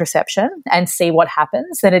using contraception and see what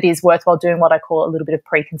happens, then it is worthwhile doing what I call a little bit of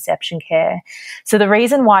preconception care. So the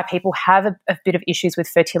reason why people have a bit of issues with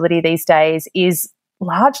fertility these days is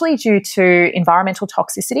largely due to environmental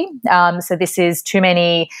toxicity. So this is too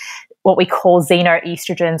many what we call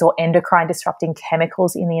xenoestrogens or endocrine disrupting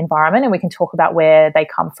chemicals in the environment, and we can talk about where they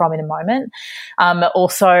come from in a moment.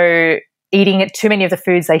 Also, eating too many of the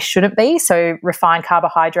foods they shouldn't be, so refined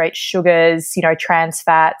carbohydrates, sugars, trans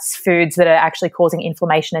fats, foods that are actually causing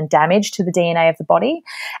inflammation and damage to the DNA of the body,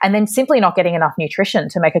 and then simply not getting enough nutrition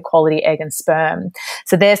to make a quality egg and sperm.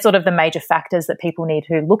 So they're sort of the major factors that people need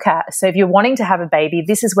to look at. So if you're wanting to have a baby,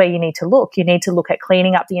 this is where you need to look. You need to look at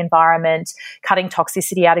cleaning up the environment, cutting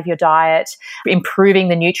toxicity out of your diet, improving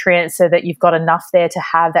the nutrients so that you've got enough there to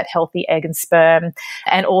have that healthy egg and sperm,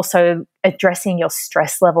 and also addressing your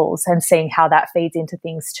stress levels and seeing how that feeds into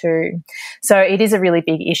things too. So it is a really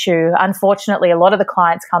big issue. Unfortunately, a lot of the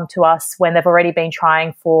clients come to us when they've already been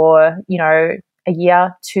trying for, a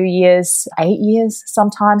year, 2 years, 8 years,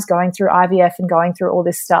 sometimes going through IVF and going through all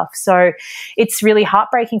this stuff. So it's really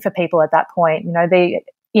heartbreaking for people at that point. The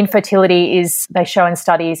infertility is, they show in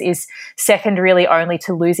studies, is second really only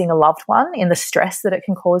to losing a loved one in the stress that it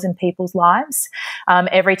can cause in people's lives.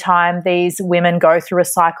 Every time these women go through a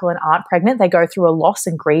cycle and aren't pregnant, they go through a loss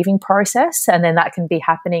and grieving process. And then that can be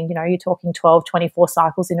happening, you're talking 12, 24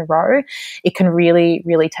 cycles in a row. It can really,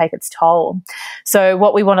 really take its toll. So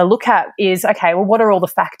what we want to look at is, okay, well, what are all the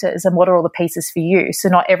factors and what are all the pieces for you? So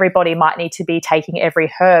not everybody might need to be taking every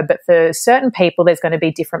herb, but for certain people, there's going to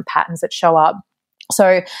be different patterns that show up.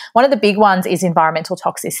 So one of the big ones is environmental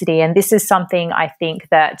toxicity, and this is something I think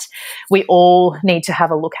that we all need to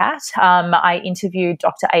have a look at. I interviewed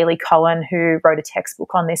Dr. Ailey Cohen, who wrote a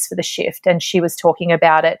textbook on this for The Shift, and she was talking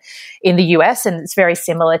about it in the US, and it's very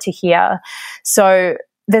similar to here. So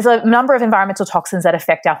there's a number of environmental toxins that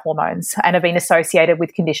affect our hormones and have been associated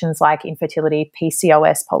with conditions like infertility,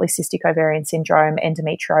 PCOS, polycystic ovarian syndrome,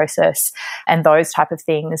 endometriosis, and those type of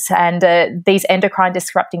things. And these endocrine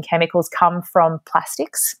disrupting chemicals come from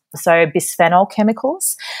plastics, so bisphenol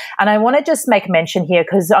chemicals. And I want to just make mention here,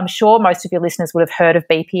 because I'm sure most of your listeners would have heard of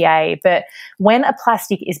BPA, but when a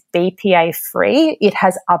plastic is BPA free, it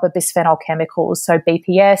has other bisphenol chemicals, so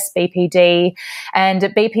BPS, BPD, and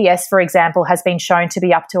BPS, for example, has been shown to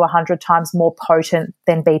be up to 100 times more potent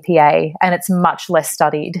than BPA, and it's much less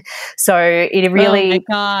studied. So it really... Oh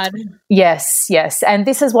my God. Yes. And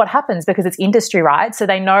this is what happens because it's industry, right? So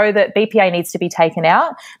they know that BPA needs to be taken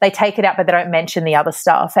out. They take it out, but they don't mention the other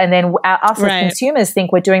stuff. And then us as consumers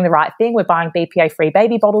think we're doing the right thing. We're buying BPA-free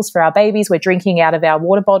baby bottles for our babies. We're drinking out of our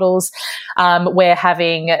water bottles. We're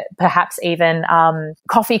having perhaps even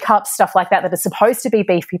coffee cups, stuff like that are supposed to be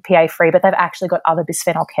BPA-free, but they've actually got other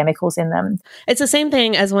bisphenol chemicals in them. It's the same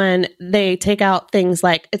thing as when they take out things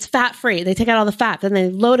like it's fat-free. They take out all the fat, then they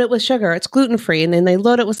load it with sugar. It's gluten-free, and then they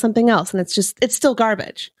load it with something else. And it's still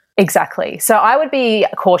garbage. Exactly. So I would be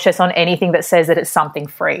cautious on anything that says that it's something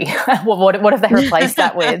free. What have they replaced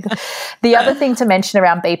that with? The other thing to mention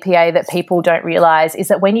around BPA that people don't realize is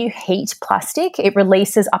that when you heat plastic, it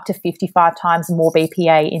releases up to 55 times more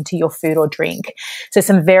BPA into your food or drink. So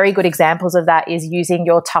some very good examples of that is using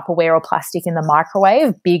your Tupperware or plastic in the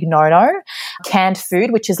microwave, big no-no. Canned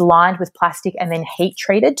food, which is lined with plastic and then heat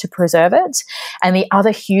treated to preserve it. And the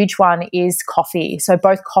other huge one is coffee. So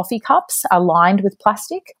both coffee cups are lined with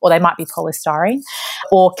plastic, or they might be polystyrene,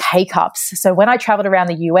 or K-cups. So when I traveled around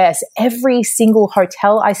the US, every single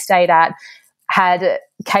hotel I stayed at had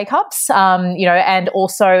K-cups, and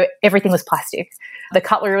also everything was plastic. The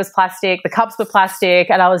cutlery was plastic, the cups were plastic,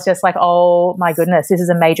 and I was just like, oh my goodness, this is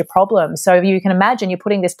a major problem. So you can imagine you're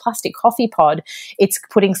putting this plastic coffee pod, it's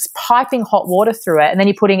putting piping hot water through it, and then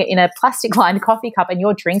you're putting it in a plastic-lined coffee cup and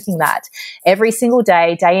you're drinking that every single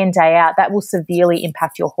day, day in, day out. That will severely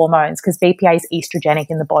impact your hormones because BPA is estrogenic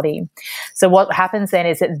in the body. So what happens then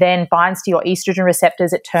is it then binds to your estrogen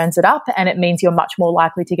receptors, it turns it up, and it means you're much more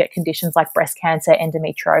likely to get conditions like breast cancer,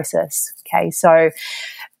 endometriosis. Okay, so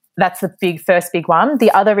that's the first big one.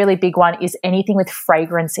 The other really big one is anything with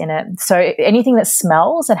fragrance in it. So anything that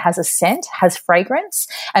smells and has a scent has fragrance,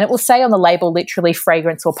 and it will say on the label literally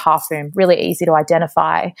fragrance or parfum, really easy to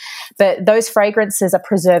identify. But those fragrances are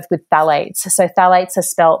preserved with phthalates. So phthalates are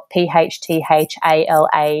spelled PHTHALATES,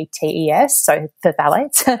 so the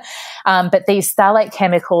phthalates. But these phthalate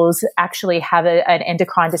chemicals actually have an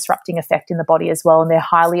endocrine disrupting effect in the body as well, and they're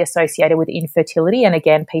highly associated with infertility and,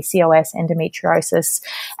 again, PCOS, endometriosis,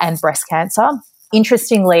 and breast cancer.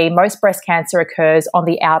 Interestingly, most breast cancer occurs on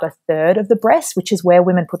the outer third of the breast, which is where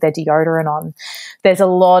women put their deodorant on. There's a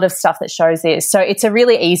lot of stuff that shows this. So it's a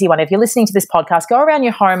really easy one. If you're listening to this podcast, go around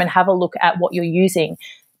your home and have a look at what you're using.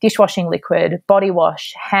 Dishwashing liquid, body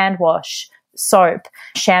wash, hand wash, soap,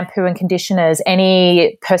 shampoo and conditioners,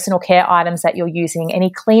 any personal care items that you're using, any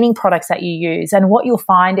cleaning products that you use. And what you'll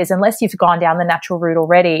find is, unless you've gone down the natural route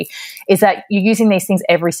already, is that you're using these things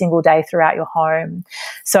every single day throughout your home.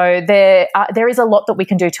 So there is a lot that we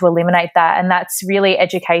can do to eliminate that. And that's really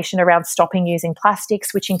education around stopping using plastic,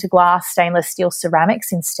 switching to glass, stainless steel,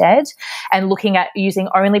 ceramics instead, and looking at using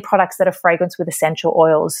only products that are fragranced with essential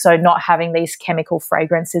oils. So not having these chemical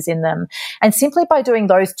fragrances in them. And simply by doing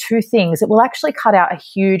those two things, it will actually cut out a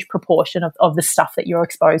huge proportion of the stuff that you're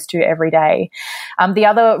exposed to every day. The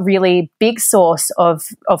other really big source of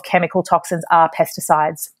chemical toxins are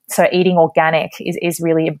pesticides. So eating organic is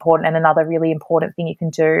really important, and another really important thing you can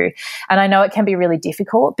do. And I know it can be really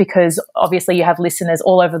difficult because obviously you have listeners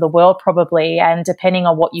all over the world probably, and depending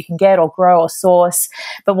on what you can get or grow or source.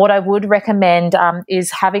 But what I would recommend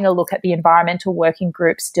is having a look at the Environmental Working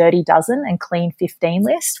Group's Dirty Dozen and Clean 15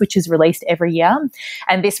 list, which is released every year.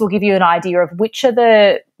 And this will give you an idea of which are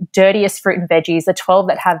the dirtiest fruit and veggies, the 12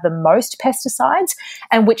 that have the most pesticides,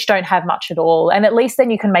 and which don't have much at all. And at least then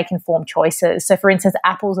you can make informed choices. So for instance,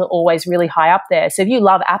 apples are always really high up there. So if you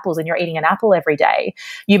love apples and you're eating an apple every day,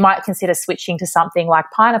 you might consider switching to something like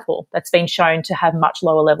pineapple that's been shown to have much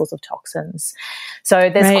lower levels of toxins. So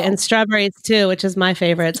there's and strawberries too, which is my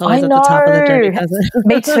favorite. It's always at the top of the dirty dozen.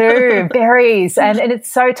 Me too. Berries. And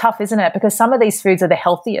it's so tough, isn't it? Because some of these foods are the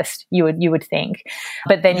healthiest, you would think.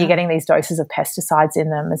 But then you're getting these doses of pesticides in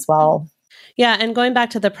them as well. Yeah. And going back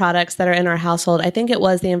to the products that are in our household, I think it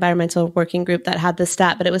was the Environmental Working Group that had the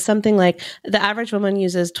stat, but it was something like the average woman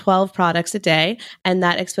uses 12 products a day, and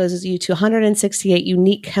that exposes you to 168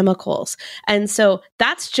 unique chemicals. And so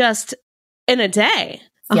that's just in a day.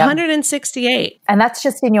 168. And that's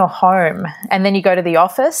just in your home. And then you go to the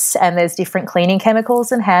office and there's different cleaning chemicals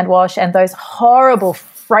and hand wash and those horrible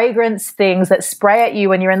fragrance things that spray at you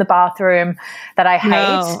when you're in the bathroom that I hate.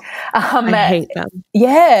 No, I hate them.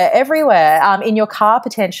 Yeah, everywhere. In your car,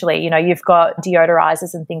 potentially, you've got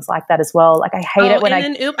deodorizers and things like that as well. Like I hate it when I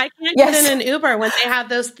can't get in an Uber when they have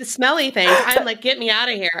those smelly things. I'm like, get me out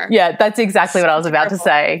of here. Yeah, that's exactly what I was about to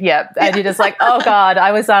say. Yeah. And you're just like, oh God,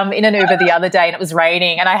 I was in an Uber the other day and it was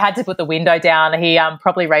raining and I had to put the window down. He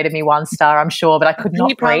probably rated me 1 star, I'm sure, but I could not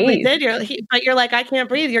breathe. He probably did. But you're like, I can't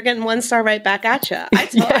breathe. You're getting 1 star right back at you.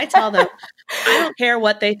 I tell them, I don't care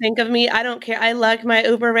what they think of me. I don't care. I like my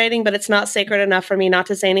Uber rating, but it's not sacred enough for me not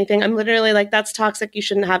to say anything. I'm literally like, that's toxic. You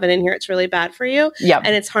shouldn't have it in here. It's really bad for you. Yep.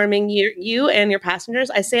 And it's harming you and your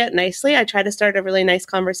passengers. I say it nicely. I try to start a really nice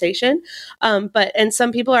conversation. And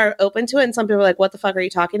some people are open to it and some people are like, what the fuck are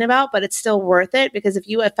you talking about? But it's still worth it because if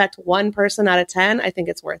you affect 1 person out of 10, I think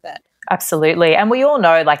it's worth it. Absolutely. And we all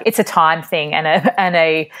know like it's a time thing and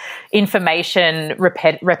a information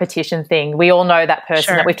repetition thing. We all know that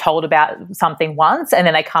person that we've told about something once and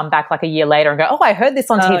then they come back like a year later and go, oh, I heard this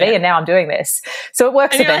on TV and now I'm doing this. So it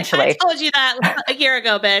works eventually. Like, I told you that a year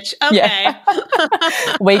ago, bitch. Okay.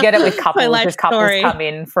 We get it with couples. If couples come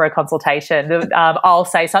in for a consultation, I'll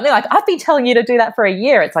say something like, I've been telling you to do that for a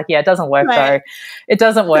year. It's like, yeah, it doesn't work though. It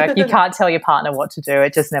doesn't work. You can't tell your partner what to do.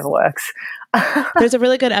 It just never works. There's a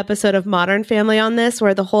really good episode of Modern Family on this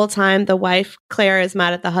where the whole time the wife Claire is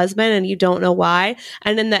mad at the husband and you don't know why.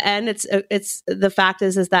 And in the end, it's the fact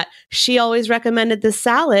is that she always recommended this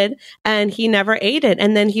salad and he never ate it.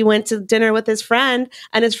 And then he went to dinner with his friend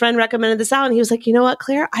and his friend recommended the salad. And he was like, you know what,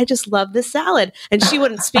 Claire, I just love this salad. And she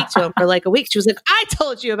wouldn't speak to him for like a week. She was like, I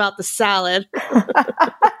told you about the salad.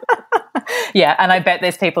 Yeah. And I bet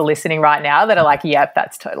there's people listening right now that are like, yep,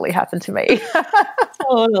 that's totally happened to me.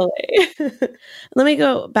 Totally. Let me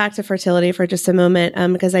go back to fertility for just a moment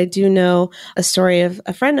because I do know a story of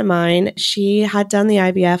a friend of mine. She had done the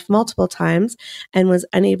IVF multiple times and was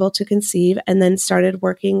unable to conceive and then started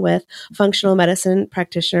working with a functional medicine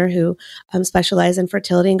practitioner who specialized in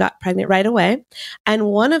fertility and got pregnant right away. And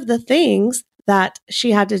one of the things that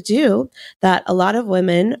she had to do that a lot of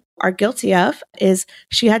women are guilty of is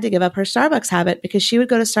she had to give up her Starbucks habit because she would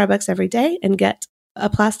go to Starbucks every day and get a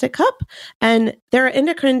plastic cup. And there are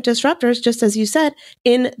endocrine disruptors, just as you said,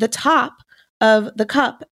 in the top of the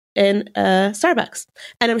cup in Starbucks.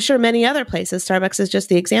 And I'm sure many other places, Starbucks is just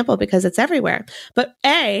the example because it's everywhere. But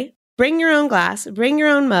bring your own glass, bring your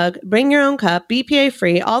own mug, bring your own cup, BPA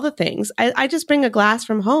free, all the things. I just bring a glass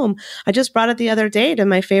from home. I just brought it the other day to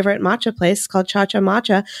my favorite matcha place called Cha Cha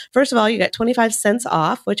Matcha. First of all, you get 25 cents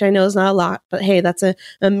off, which I know is not a lot, but hey, that's a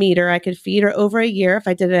meter I could feed. Or over a year, if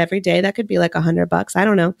I did it every day, that could be like $100. I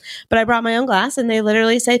don't know. But I brought my own glass and they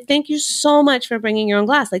literally say, thank you so much for bringing your own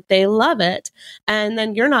glass. Like they love it. And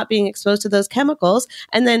then you're not being exposed to those chemicals.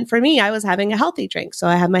 And then for me, I was having a healthy drink. So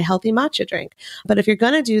I have my healthy matcha drink. But if you're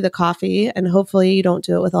going to do the coffee, and hopefully you don't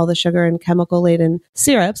do it with all the sugar and chemical laden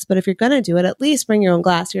syrups, but if you're going to do it, at least bring your own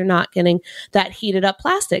glass. You're not getting that heated up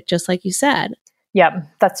plastic, just like you said. Yep,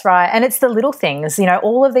 that's right. And it's the little things,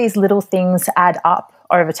 all of these little things add up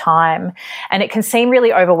over time. And it can seem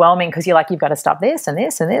really overwhelming because you're like, you've got to stop this and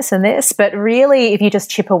this and this and this. But really, if you just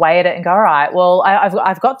chip away at it and go, all right, well,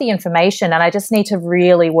 I've got the information and I just need to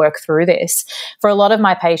really work through this. For a lot of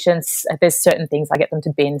my patients, there's certain things I get them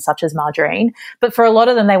to bin, such as margarine. But for a lot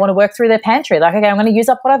of them, they want to work through their pantry. Like, okay, I'm going to use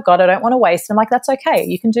up what I've got. I don't want to waste. I'm like, that's okay.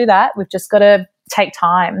 You can do that. We've just got to take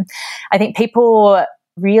time. I think people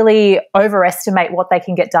really overestimate what they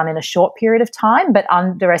can get done in a short period of time, but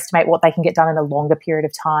underestimate what they can get done in a longer period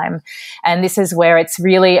of time. And this is where it's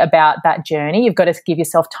really about that journey. You've got to give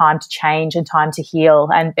yourself time to change and time to heal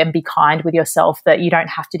and be kind with yourself that you don't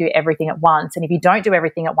have to do everything at once. And if you don't do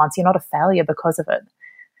everything at once, you're not a failure because of it.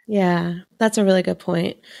 Yeah, that's a really good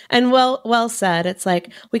point. And well said. It's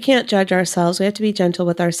like we can't judge ourselves. We have to be gentle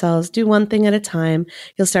with ourselves. Do one thing at a time.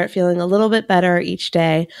 You'll start feeling a little bit better each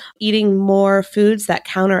day. Eating more foods that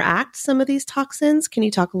counteract some of these toxins. Can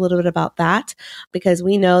you talk a little bit about that? Because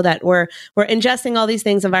we know that we're ingesting all these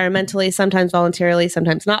things environmentally, sometimes voluntarily,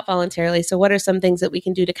 sometimes not voluntarily. So what are some things that we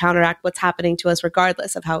can do to counteract what's happening to us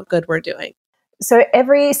regardless of how good we're doing? So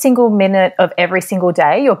every single minute of every single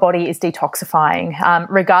day, your body is detoxifying,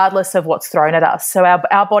 regardless of what's thrown at us. So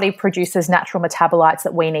our body produces natural metabolites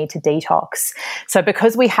that we need to detox. So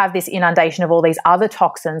because we have this inundation of all these other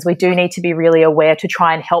toxins, we do need to be really aware to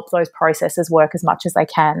try and help those processes work as much as they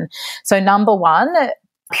can. So number one,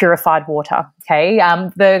 purified water. Okay.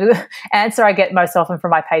 The answer I get most often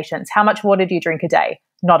from my patients, how much water do you drink a day?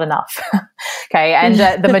 Not enough. Okay. And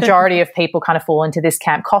the majority of people kind of fall into this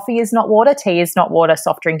camp. Coffee is not water. Tea is not water.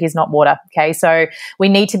 Soft drink is not water. Okay. So we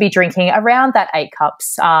need to be drinking around that 8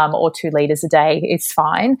 cups or 2 liters a day. It's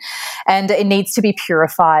fine. And it needs to be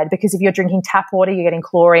purified, because if you're drinking tap water, you're getting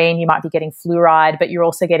chlorine, you might be getting fluoride, but you're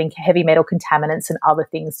also getting heavy metal contaminants and other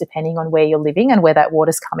things depending on where you're living and where that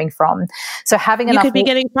water's coming from. So having enough. You could be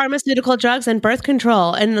getting pharmaceutical drugs and birth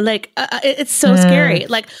control, and like it's so scary.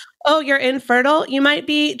 Like, oh, you're infertile? You might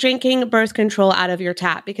be drinking birth control out of your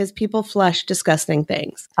tap because people flush disgusting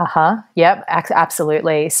things. Yep,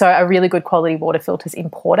 absolutely. So a really good quality water filter is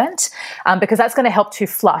important because that's going to help to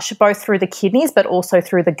flush both through the kidneys but also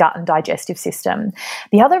through the gut and digestive system.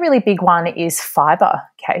 The other really big one is fiber.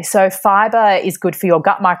 Okay, so fiber is good for your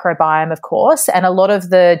gut microbiome, of course, and a lot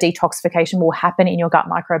of the detoxification will happen in your gut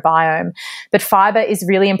microbiome. But fiber is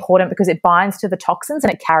really important because it binds to the toxins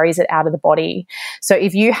and it carries it out of the body. So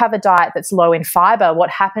if you have a diet that's low in fiber,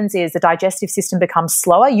 what happens is the digestive system becomes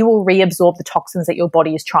slower. You will reabsorb the toxins that your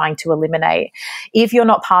body is trying to eliminate. If you're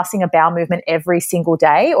not passing a bowel movement every single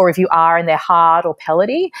day, or if you are and they're hard or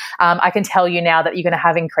pellety, I can tell you now that you're going to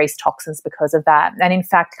have increased toxins because of that. And in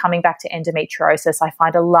fact, coming back to endometriosis, I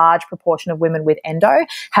find a large proportion of women with endo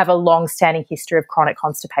have a long-standing history of chronic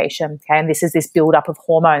constipation. Okay, and this is this buildup of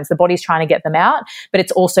hormones. The body's trying to get them out, but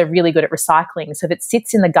it's also really good at recycling. So if it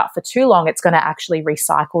sits in the gut for too long, it's going to actually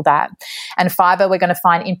recycle that. And fiber we're going to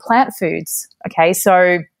find in plant foods. Okay,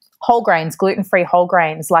 so whole grains, gluten-free whole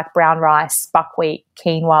grains like brown rice, buckwheat,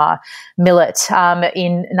 quinoa, millet,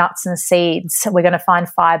 in nuts and seeds. We're going to find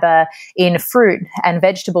fiber in fruit and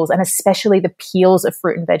vegetables, and especially the peels of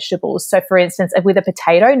fruit and vegetables. So for instance, with a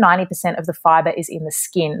potato, 90% of the fiber is in the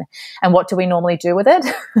skin. And what do we normally do with it?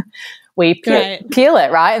 We peel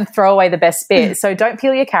it, right, and throw away the best bit. So don't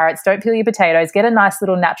peel your carrots, don't peel your potatoes, get a nice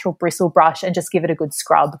little natural bristle brush and just give it a good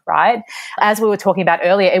scrub, right? As we were talking about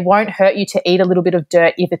earlier, it won't hurt you to eat a little bit of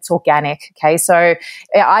dirt if it's organic, okay? So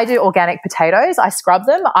I do organic potatoes. I scrub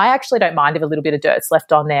them. I actually don't mind if a little bit of dirt's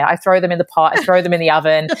left on there. I throw them in the pot, I throw them in the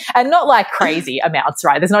oven, and not like crazy amounts,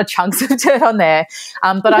 right? There's no chunks of dirt on there.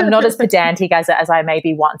 But I'm not as pedantic as I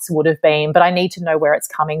maybe once would have been, but I need to know where it's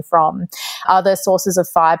coming from. Other sources of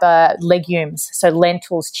fiber, legumes, so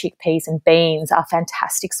lentils, chickpeas, and beans are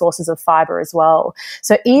fantastic sources of fiber as well.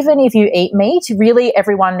 So even if you eat meat, really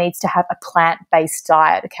everyone needs to have a plant-based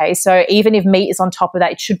diet, okay? So even if meat is on top of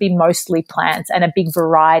that, it should be mostly plants and a big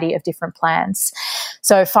variety of different plants.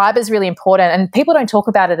 So fiber is really important, and people don't talk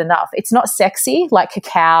about it enough. It's not sexy like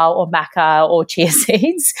cacao or maca or chia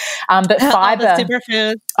seeds, but fiber. All the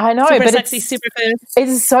superfoods. I know, super but sexy superfoods.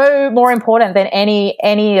 It's so more important than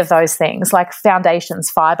any of those things, like foundations,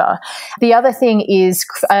 fiber. The other thing is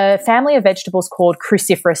a family of vegetables called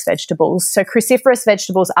cruciferous vegetables. So cruciferous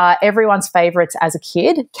vegetables are everyone's favorites as a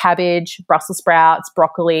kid: cabbage, Brussels sprouts,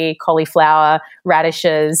 broccoli, cauliflower,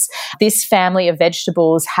 radishes. This family of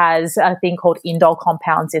vegetables has a thing called indole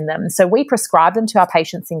compounds in them. So we prescribe them to our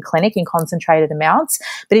patients in clinic in concentrated amounts.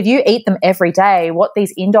 But if you eat them every day, what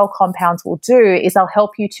these indole compounds will do is they'll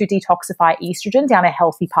help you to detoxify estrogen down a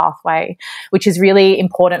healthy pathway, which is really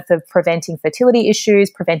important for preventing fertility issues,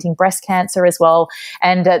 preventing breast cancer as well.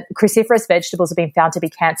 And cruciferous vegetables have been found to be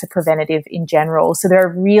cancer preventative in general. So they're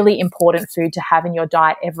a really important food to have in your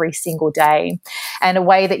diet every single day. And a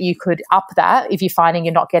way that you could up that, if you're finding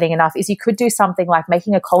you're not getting enough, is you could do something like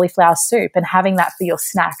making a cauliflower soup and having that for your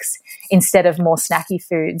snacks instead of more snacky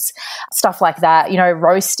foods. Stuff like that,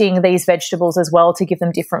 roasting these vegetables as well to give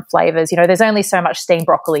them different flavors. There's only so much steamed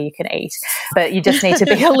broccoli you can eat, but you just need to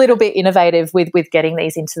be a little bit innovative with getting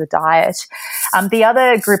these into the diet. The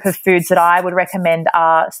other group of foods that I would recommend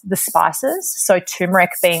are the spices. So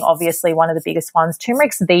turmeric being obviously one of the biggest ones.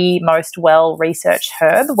 Turmeric's the most well-researched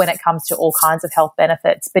herb when it comes to all kinds of health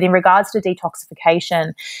benefits. But in regards to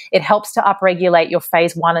detoxification, it helps to upregulate your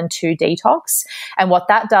phase 1 and 2 detox. And what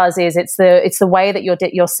that does is it's the way that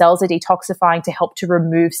your cells are detoxifying to help to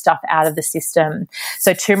remove stuff out of the system.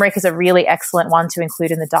 So turmeric is a really excellent one to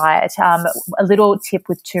include in the diet. A little tip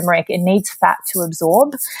with turmeric, it needs fat to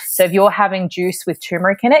absorb. So if you're having juice with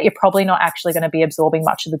turmeric in it, you're probably not actually going to be absorbing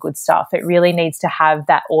much of the good stuff. It really needs to have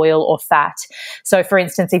that oil or fat. So for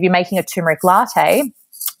instance, if you're making a turmeric latte,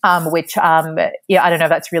 which, I don't know if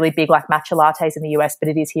that's really big like matcha lattes in the US, but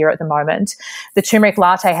it is here at the moment. The turmeric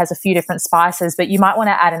latte has a few different spices, but you might want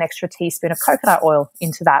to add an extra teaspoon of coconut oil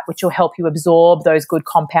into that, which will help you absorb those good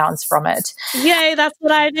compounds from it. Yay, that's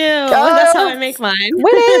what I do. That's how I make mine.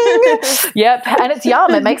 Winning! Yep, and it's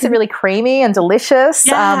yum. It makes it really creamy and delicious.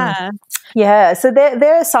 Yeah. So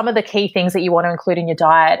there are some of the key things that you want to include in your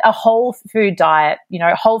diet. A whole food diet,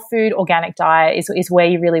 whole food organic diet is where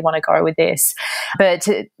you really want to go with this. But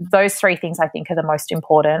those three things I think are the most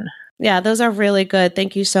important. Yeah, those are really good.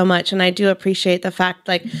 Thank you so much. And I do appreciate the fact,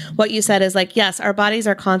 like what you said is like, yes, our bodies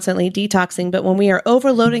are constantly detoxing, but when we are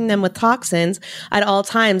overloading them with toxins at all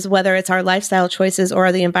times, whether it's our lifestyle choices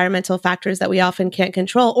or the environmental factors that we often can't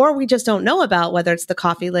control, or we just don't know about, whether it's the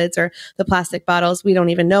coffee lids or the plastic bottles, we don't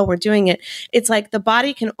even know we're doing it. It's like the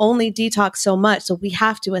body can only detox so much. So we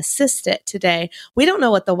have to assist it today. We don't know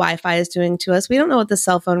what the Wi-Fi is doing to us. We don't know what the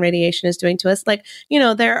cell phone radiation is doing to us. Like,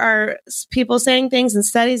 there are people saying things and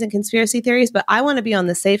studies and conspiracy theories, but I want to be on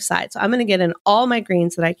the safe side. So I'm going to get in all my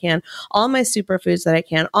greens that I can, all my superfoods that I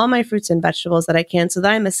can, all my fruits and vegetables that I can, so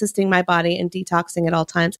that I'm assisting my body in detoxing at all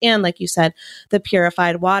times. And like you said, the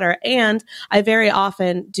purified water. And I very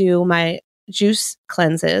often do my juice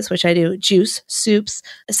cleanses, which I do juice, soups,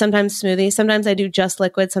 sometimes smoothies. Sometimes I do just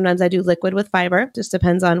liquid. Sometimes I do liquid with fiber. Just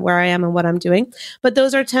depends on where I am and what I'm doing. But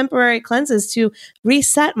those are temporary cleanses to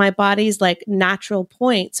reset my body's like natural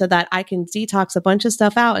point so that I can detox a bunch of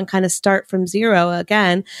stuff out and kind of start from zero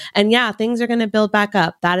again. And yeah, things are going to build back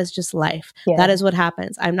up. That is just life. Yeah. That is what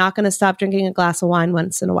happens. I'm not going to stop drinking a glass of wine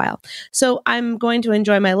once in a while. So I'm going to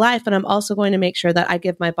enjoy my life, and I'm also going to make sure that I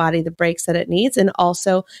give my body the breaks that it needs and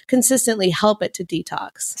also consistently help it to detox.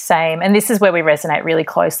 Same. And this is where we resonate really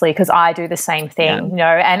closely, because I do the same thing,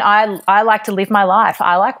 and I like to live my life.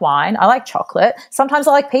 I like wine. I like chocolate. Sometimes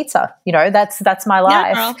I like pizza. That's my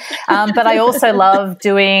life. Yeah, but I also love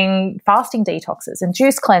doing fasting detoxes and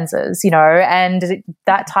juice cleanses, and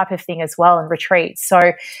that type of thing as well, and retreats. So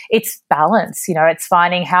it's balance, it's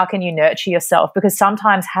finding how can you nurture yourself, because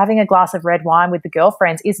sometimes having a glass of red wine with the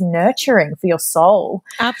girlfriends is nurturing for your soul.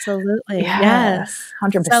 Absolutely. Yeah, yes.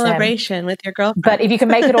 100%. Celebration with your girlfriend. But if you can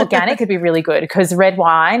make it organic, it'd be really good, because red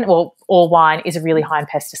wine, well, all wine is really high in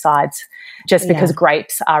pesticides, just because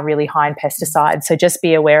grapes are really high in pesticides. So just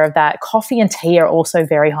be aware of that. Coffee and tea are also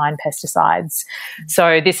very high in pesticides.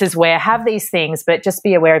 So this is where have these things, but just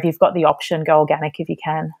be aware if you've got the option, go organic if you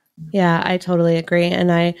can. Yeah, I totally agree.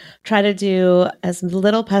 And I try to do as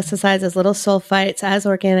little pesticides, as little sulfites, as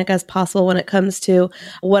organic as possible when it comes to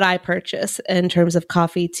what I purchase in terms of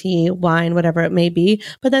coffee, tea, wine, whatever it may be.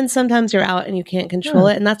 But then sometimes you're out and you can't control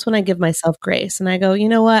it. And that's when I give myself grace. And I go, you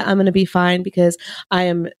know what? I'm going to be fine because I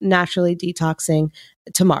am naturally detoxing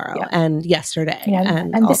tomorrow and yesterday. Yeah.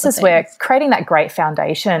 And this is where creating that great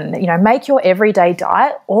foundation, make your everyday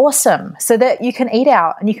diet awesome so that you can eat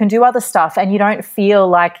out and you can do other stuff and you don't feel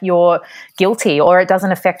like you're guilty or it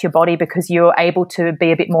doesn't affect your body, because you're able to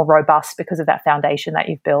be a bit more robust because of that foundation that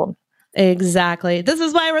you've built. Exactly. This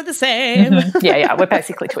is why we're the same. Yeah. We're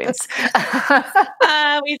basically twins.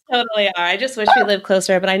 We totally are. I just wish we lived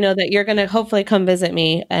closer, but I know that you're going to hopefully come visit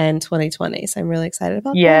me in 2020. So I'm really excited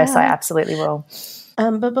about that. Yes, I absolutely will.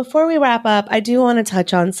 But before we wrap up, I do want to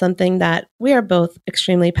touch on something that we are both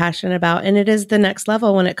extremely passionate about, and it is the next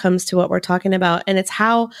level when it comes to what we're talking about. And it's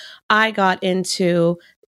how I got into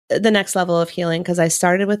the next level of healing, because I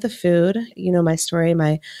started with the food, my story,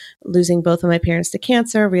 my losing both of my parents to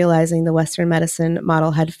cancer, realizing the Western medicine model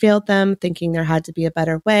had failed them, thinking there had to be a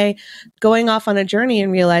better way, going off on a journey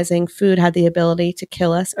and realizing food had the ability to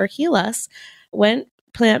kill us or heal us, went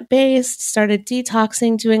plant-based, started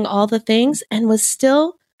detoxing, doing all the things, and was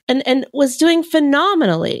still and was doing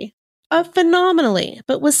phenomenally,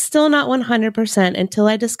 but was still not 100% until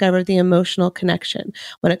I discovered the emotional connection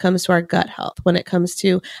when it comes to our gut health, when it comes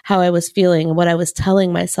to how I was feeling and what I was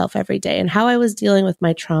telling myself every day and how I was dealing with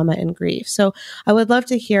my trauma and grief. So I would love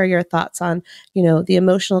to hear your thoughts on, the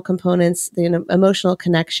emotional components, the emotional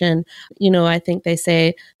connection. I think they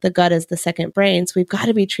say the gut is the second brain. So we've got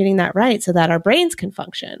to be treating that right so that our brains can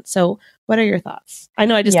function. So what are your thoughts? I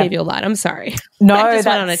know I just gave you a lot. I'm sorry. No, I just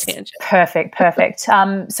went on a tangent. Perfect.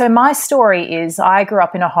 So my story is I grew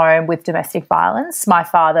up in a home with domestic violence. My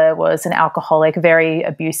father was an alcoholic, very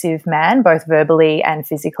abusive man, both verbally and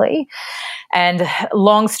physically. And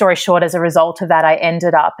long story short, as a result of that, I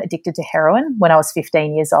ended up addicted to heroin when I was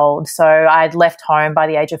 15 years old. So I'd left home by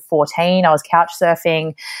the age of 14. I was couch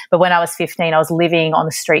surfing. But when I was 15, I was living on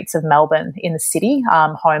the streets of Melbourne in the city,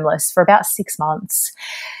 homeless for about 6 months.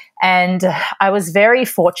 And I was very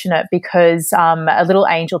fortunate because a little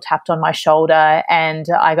angel tapped on my shoulder and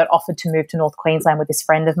I got offered to move to North Queensland with this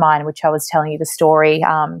friend of mine, which I was telling you the story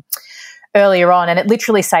earlier on, and it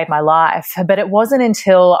literally saved my life. But it wasn't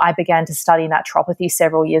until I began to study naturopathy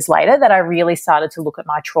several years later that I really started to look at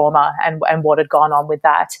my trauma and what had gone on with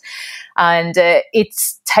that. And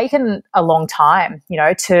it's taken a long time,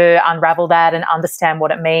 to unravel that and understand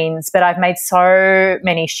what it means. But I've made so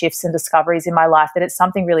many shifts and discoveries in my life that it's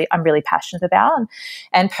something I'm really passionate about.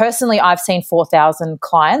 And personally, I've seen 4,000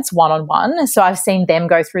 clients one-on-one. So I've seen them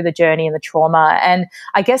go through the journey and the trauma. And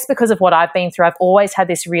I guess because of what I've been through, I've always had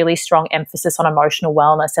this really strong emphasis on emotional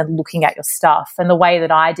wellness and looking at your stuff. And the way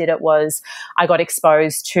that I did it was I got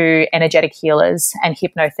exposed to energetic healers and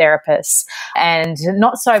hypnotherapists. And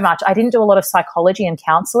not so much, I didn't do a lot of psychology and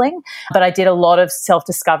counseling, but I did a lot of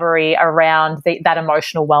self-discovery around that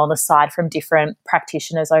emotional wellness side from different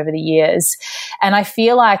practitioners over the years. And I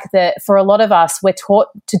feel like that for a lot of us, we're taught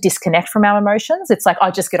to disconnect from our emotions. It's like,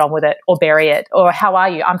 oh, just get on with it or bury it, or how are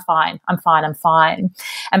you? I'm fine.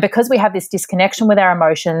 And because we have this disconnection with our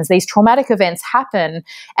emotions, these traumatic events happen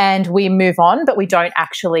and we move on, but we don't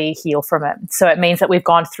actually heal from it. So it means that we've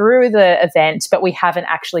gone through the event, but we haven't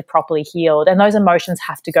actually properly healed. And those emotions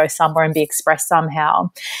have to go somewhere and be expressed somehow.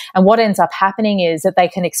 And what ends up happening is that they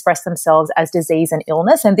can express themselves as disease and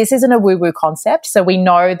illness. And this isn't a woo-woo concept. So we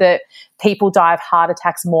know that people die of heart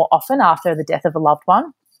attacks more often after the death of a loved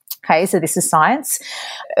one. Okay, so this is science.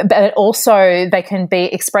 But also they can be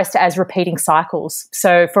expressed as repeating cycles.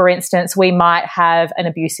 So for instance, we might have an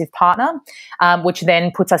abusive partner, which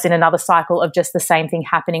then puts us in another cycle of just the same thing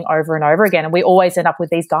happening over and over again. And we always end up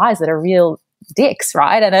with these guys that are real dicks,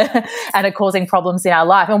 right? And are causing problems in our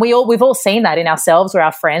life. And we've all seen that in ourselves or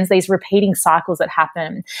our friends, these repeating cycles that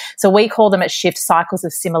happen. So we call them at Shift cycles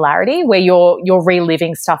of similarity, where you're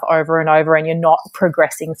reliving stuff over and over and you're not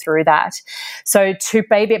progressing through that. So to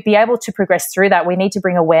be able to progress through that, we need to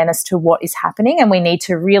bring awareness to what is happening, and we need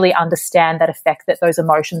to really understand that effect that those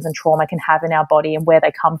emotions and trauma can have in our body and where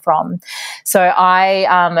they come from. So I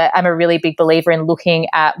am a really big believer in looking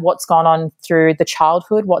at what's gone on through the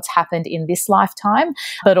childhood, what's happened in this lifetime,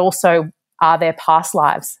 but also are there past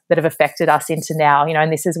lives that have affected us into now?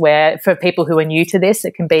 And this is where, for people who are new to this,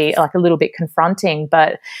 it can be like a little bit confronting,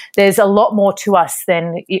 but there's a lot more to us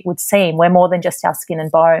than it would seem. We're more than just our skin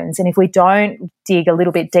and bones. And if we don't dig a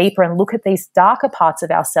little bit deeper and look at these darker parts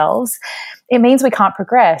of ourselves, it means we can't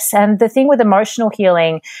progress. And the thing with emotional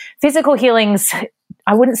healing, physical healings,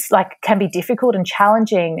 I wouldn't can be difficult and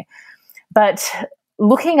challenging, but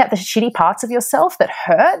looking at the shitty parts of yourself that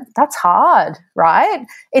hurt, that's hard, right?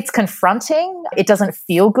 It's confronting. It doesn't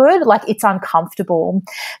feel good. It's uncomfortable.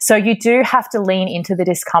 So you do have to lean into the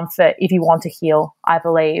discomfort if you want to heal, I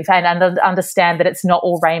believe, and understand that it's not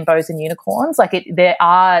all rainbows and unicorns. There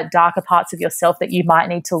are darker parts of yourself that you might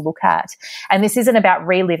need to look at. And this isn't about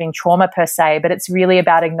reliving trauma per se, but it's really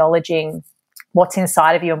about acknowledging what's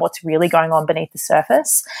inside of you and what's really going on beneath the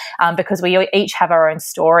surface, because we each have our own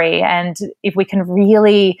story. And if we can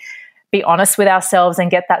really be honest with ourselves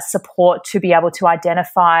and get that support to be able to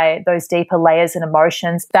identify those deeper layers and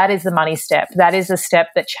emotions, that is the money step. That is the step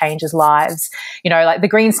that changes lives. The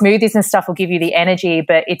green smoothies and stuff will give you the energy,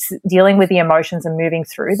 but it's dealing with the emotions and moving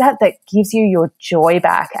through that gives you your joy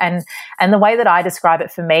back. And the way that I describe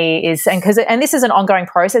it for me is, and this is an ongoing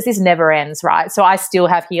process, this never ends, right? So I still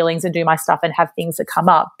have healings and do my stuff and have things that come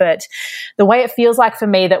up. But the way it feels like for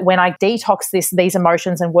me, that when I detox these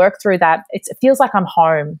emotions and work through that, it feels like I'm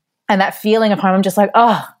home. And that feeling of home, I'm just like,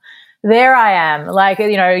 oh, there I am.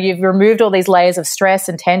 You've removed all these layers of stress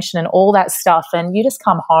and tension and all that stuff, and you just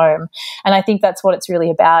come home. And I think that's what it's really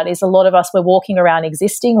about, is a lot of us, we're walking around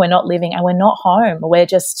existing, we're not living, and we're not home. We're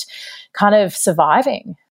just kind of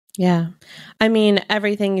surviving. Yeah. I mean,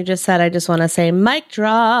 everything you just said, I just want to say mic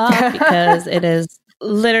drop, because it is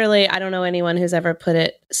literally, I don't know anyone who's ever put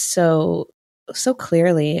it so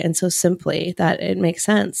clearly and so simply that it makes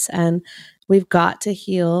sense. And we've got to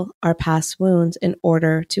heal our past wounds in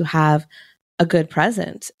order to have a good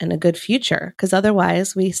present and a good future, because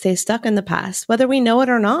otherwise we stay stuck in the past, whether we know it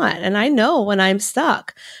or not. And I know when I'm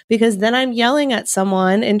stuck, because then I'm yelling at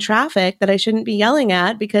someone in traffic that I shouldn't be yelling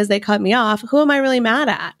at because they cut me off. Who am I really mad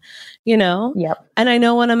at? Yep. And I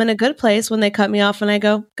know when I'm in a good place when they cut me off and I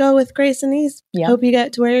go with grace and ease. Yep. Hope you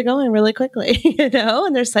get to where you're going really quickly,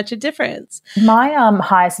 and there's such a difference. My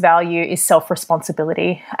highest value is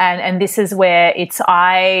self-responsibility. And this is where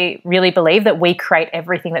I really believe that we create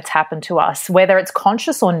everything that's happened to us, whether it's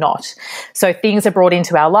conscious or not. So things are brought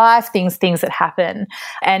into our life, things that happen.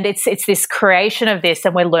 And it's this creation of this,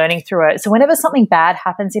 and we're learning through it. So whenever something bad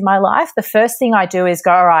happens in my life, the first thing I do is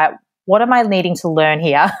go, all right, what am I needing to learn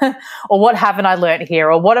here? Or what haven't I learned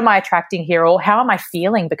here? Or what am I attracting here? Or how am I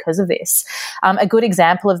feeling because of this? A good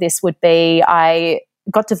example of this would be I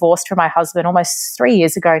got divorced from my husband almost 3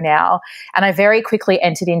 years ago now. And I very quickly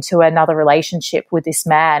entered into another relationship with this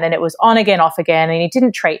man, and it was on again, off again. And he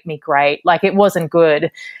didn't treat me great. Like, it wasn't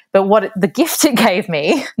good. But what the gift it gave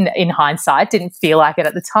me, in hindsight, didn't feel like it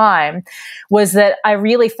at the time, was that I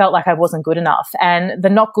really felt like I wasn't good enough. And the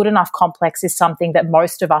not good enough complex is something that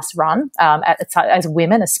most of us run, as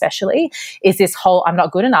women especially, is this whole, I'm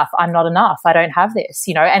not good enough, I'm not enough, I don't have this,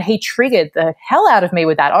 and he triggered the hell out of me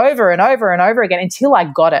with that over and over and over again until I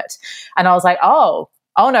got it. And I was like, oh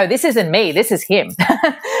no, this isn't me, this is him.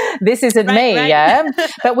 This isn't me, right. Yeah?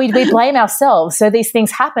 But we blame ourselves. So these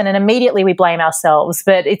things happen and immediately we blame ourselves.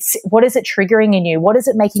 But it's, what is it triggering in you? What is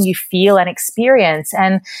it making you feel and experience?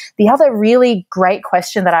 And the other really great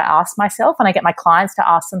question that I ask myself, and I get my clients to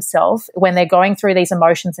ask themselves when they're going through these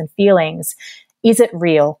emotions and feelings, is it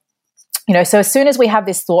real? So as soon as we have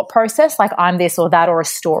this thought process, like I'm this or that or a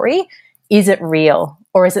story, is it real?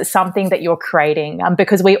 Or is it something that you're creating?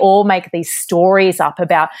 Because we all make these stories up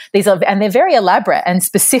about these, and they're very elaborate and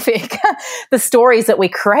specific, the stories that we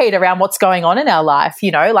create around what's going on in our life,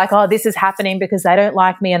 like, oh, this is happening because they don't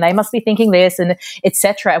like me and they must be thinking this, and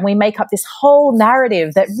etc. And we make up this whole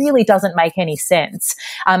narrative that really doesn't make any sense.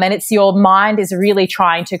 And it's your mind is really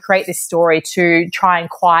trying to create this story to try and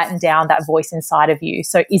quieten down that voice inside of you.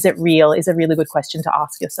 So is it real is a really good question to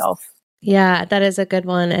ask yourself. Yeah, that is a good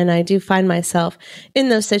one. And I do find myself in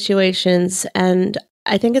those situations, and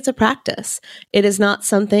I think it's a practice. It is not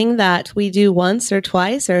something that we do once or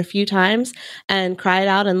twice or a few times and cry it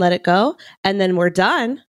out and let it go, and then we're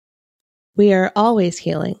done. We are always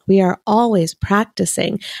healing. We are always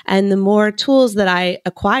practicing. And the more tools that I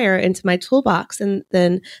acquire into my toolbox, and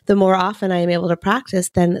then the more often I am able to practice,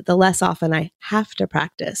 then the less often I have to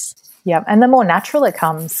practice. Yeah, and the more natural it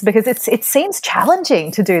comes, because it seems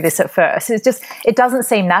challenging to do this at first. It doesn't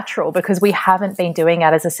seem natural because we haven't been doing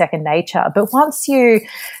it as a second nature. But once you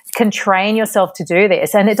can train yourself to do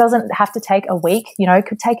this, and it doesn't have to take a week, it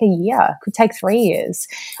could take a year, it could take 3 years.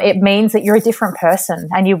 It means that you're a different person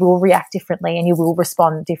and you will react differently and you will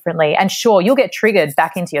respond differently. And sure, you'll get triggered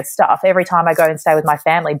back into your stuff. Every time I go and stay with my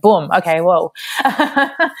family, boom, okay, whoa.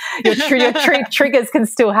 your triggers can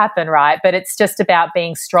still happen, right? But it's just about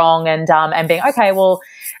being strong and being, okay, well,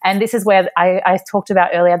 and this is where I talked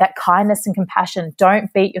about earlier, that kindness and compassion.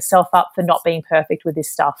 Don't beat yourself up for not being perfect with this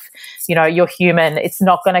stuff. You're human. It's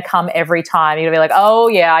not going to come every time. You'll be like, oh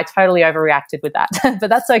yeah, I totally overreacted with that. But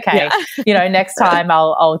that's okay. Yeah. Next time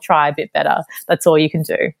I'll try a bit better. That's all you can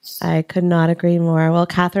do. I could not agree more. Well,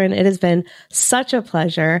 Catherine, it has been such a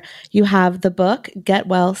pleasure. You have the book, Get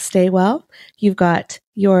Well, Stay Well. You've got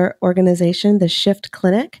your organization, The Shift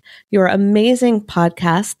Clinic, your amazing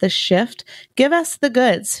podcast, The Shift. Give us the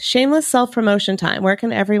goods. Shameless self-promotion time. Where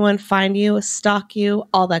can everyone find you, stalk you,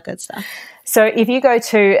 all that good stuff? So if you go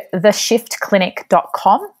to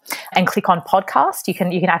theshiftclinic.com and click on podcast, you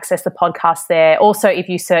can access the podcast there. Also, if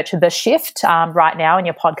you search The Shift right now in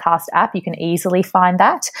your podcast app, you can easily find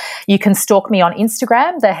that. You can stalk me on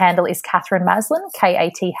Instagram. The handle is Catherine Maslen,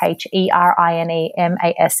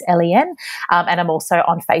 KatherineMaslen. And I'm also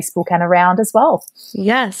on Facebook and around as well.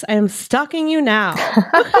 Yes, I am stalking you now.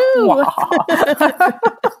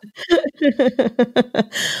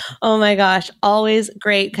 Oh my gosh, always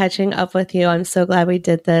great catching up with you. I'm so glad we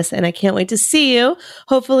did this, and I can't wait to see you.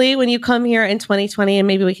 Hopefully when you come here in 2020, and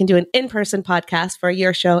maybe we can do an in-person podcast for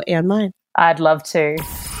your show and mine. I'd love to.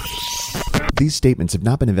 These statements have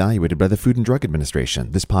not been evaluated by the Food and Drug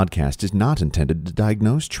Administration. This podcast is not intended to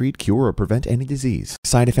diagnose, treat, cure, or prevent any disease.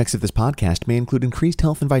 Side effects of this podcast may include increased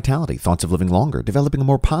health and vitality, thoughts of living longer, developing a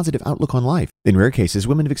more positive outlook on life. In rare cases,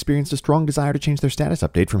 women have experienced a strong desire to change their status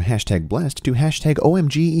update from #blessed to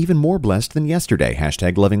 #OMG even more blessed than yesterday,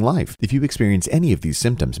 #loving life. If you experience any of these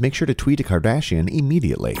symptoms, make sure to tweet a Kardashian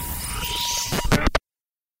immediately.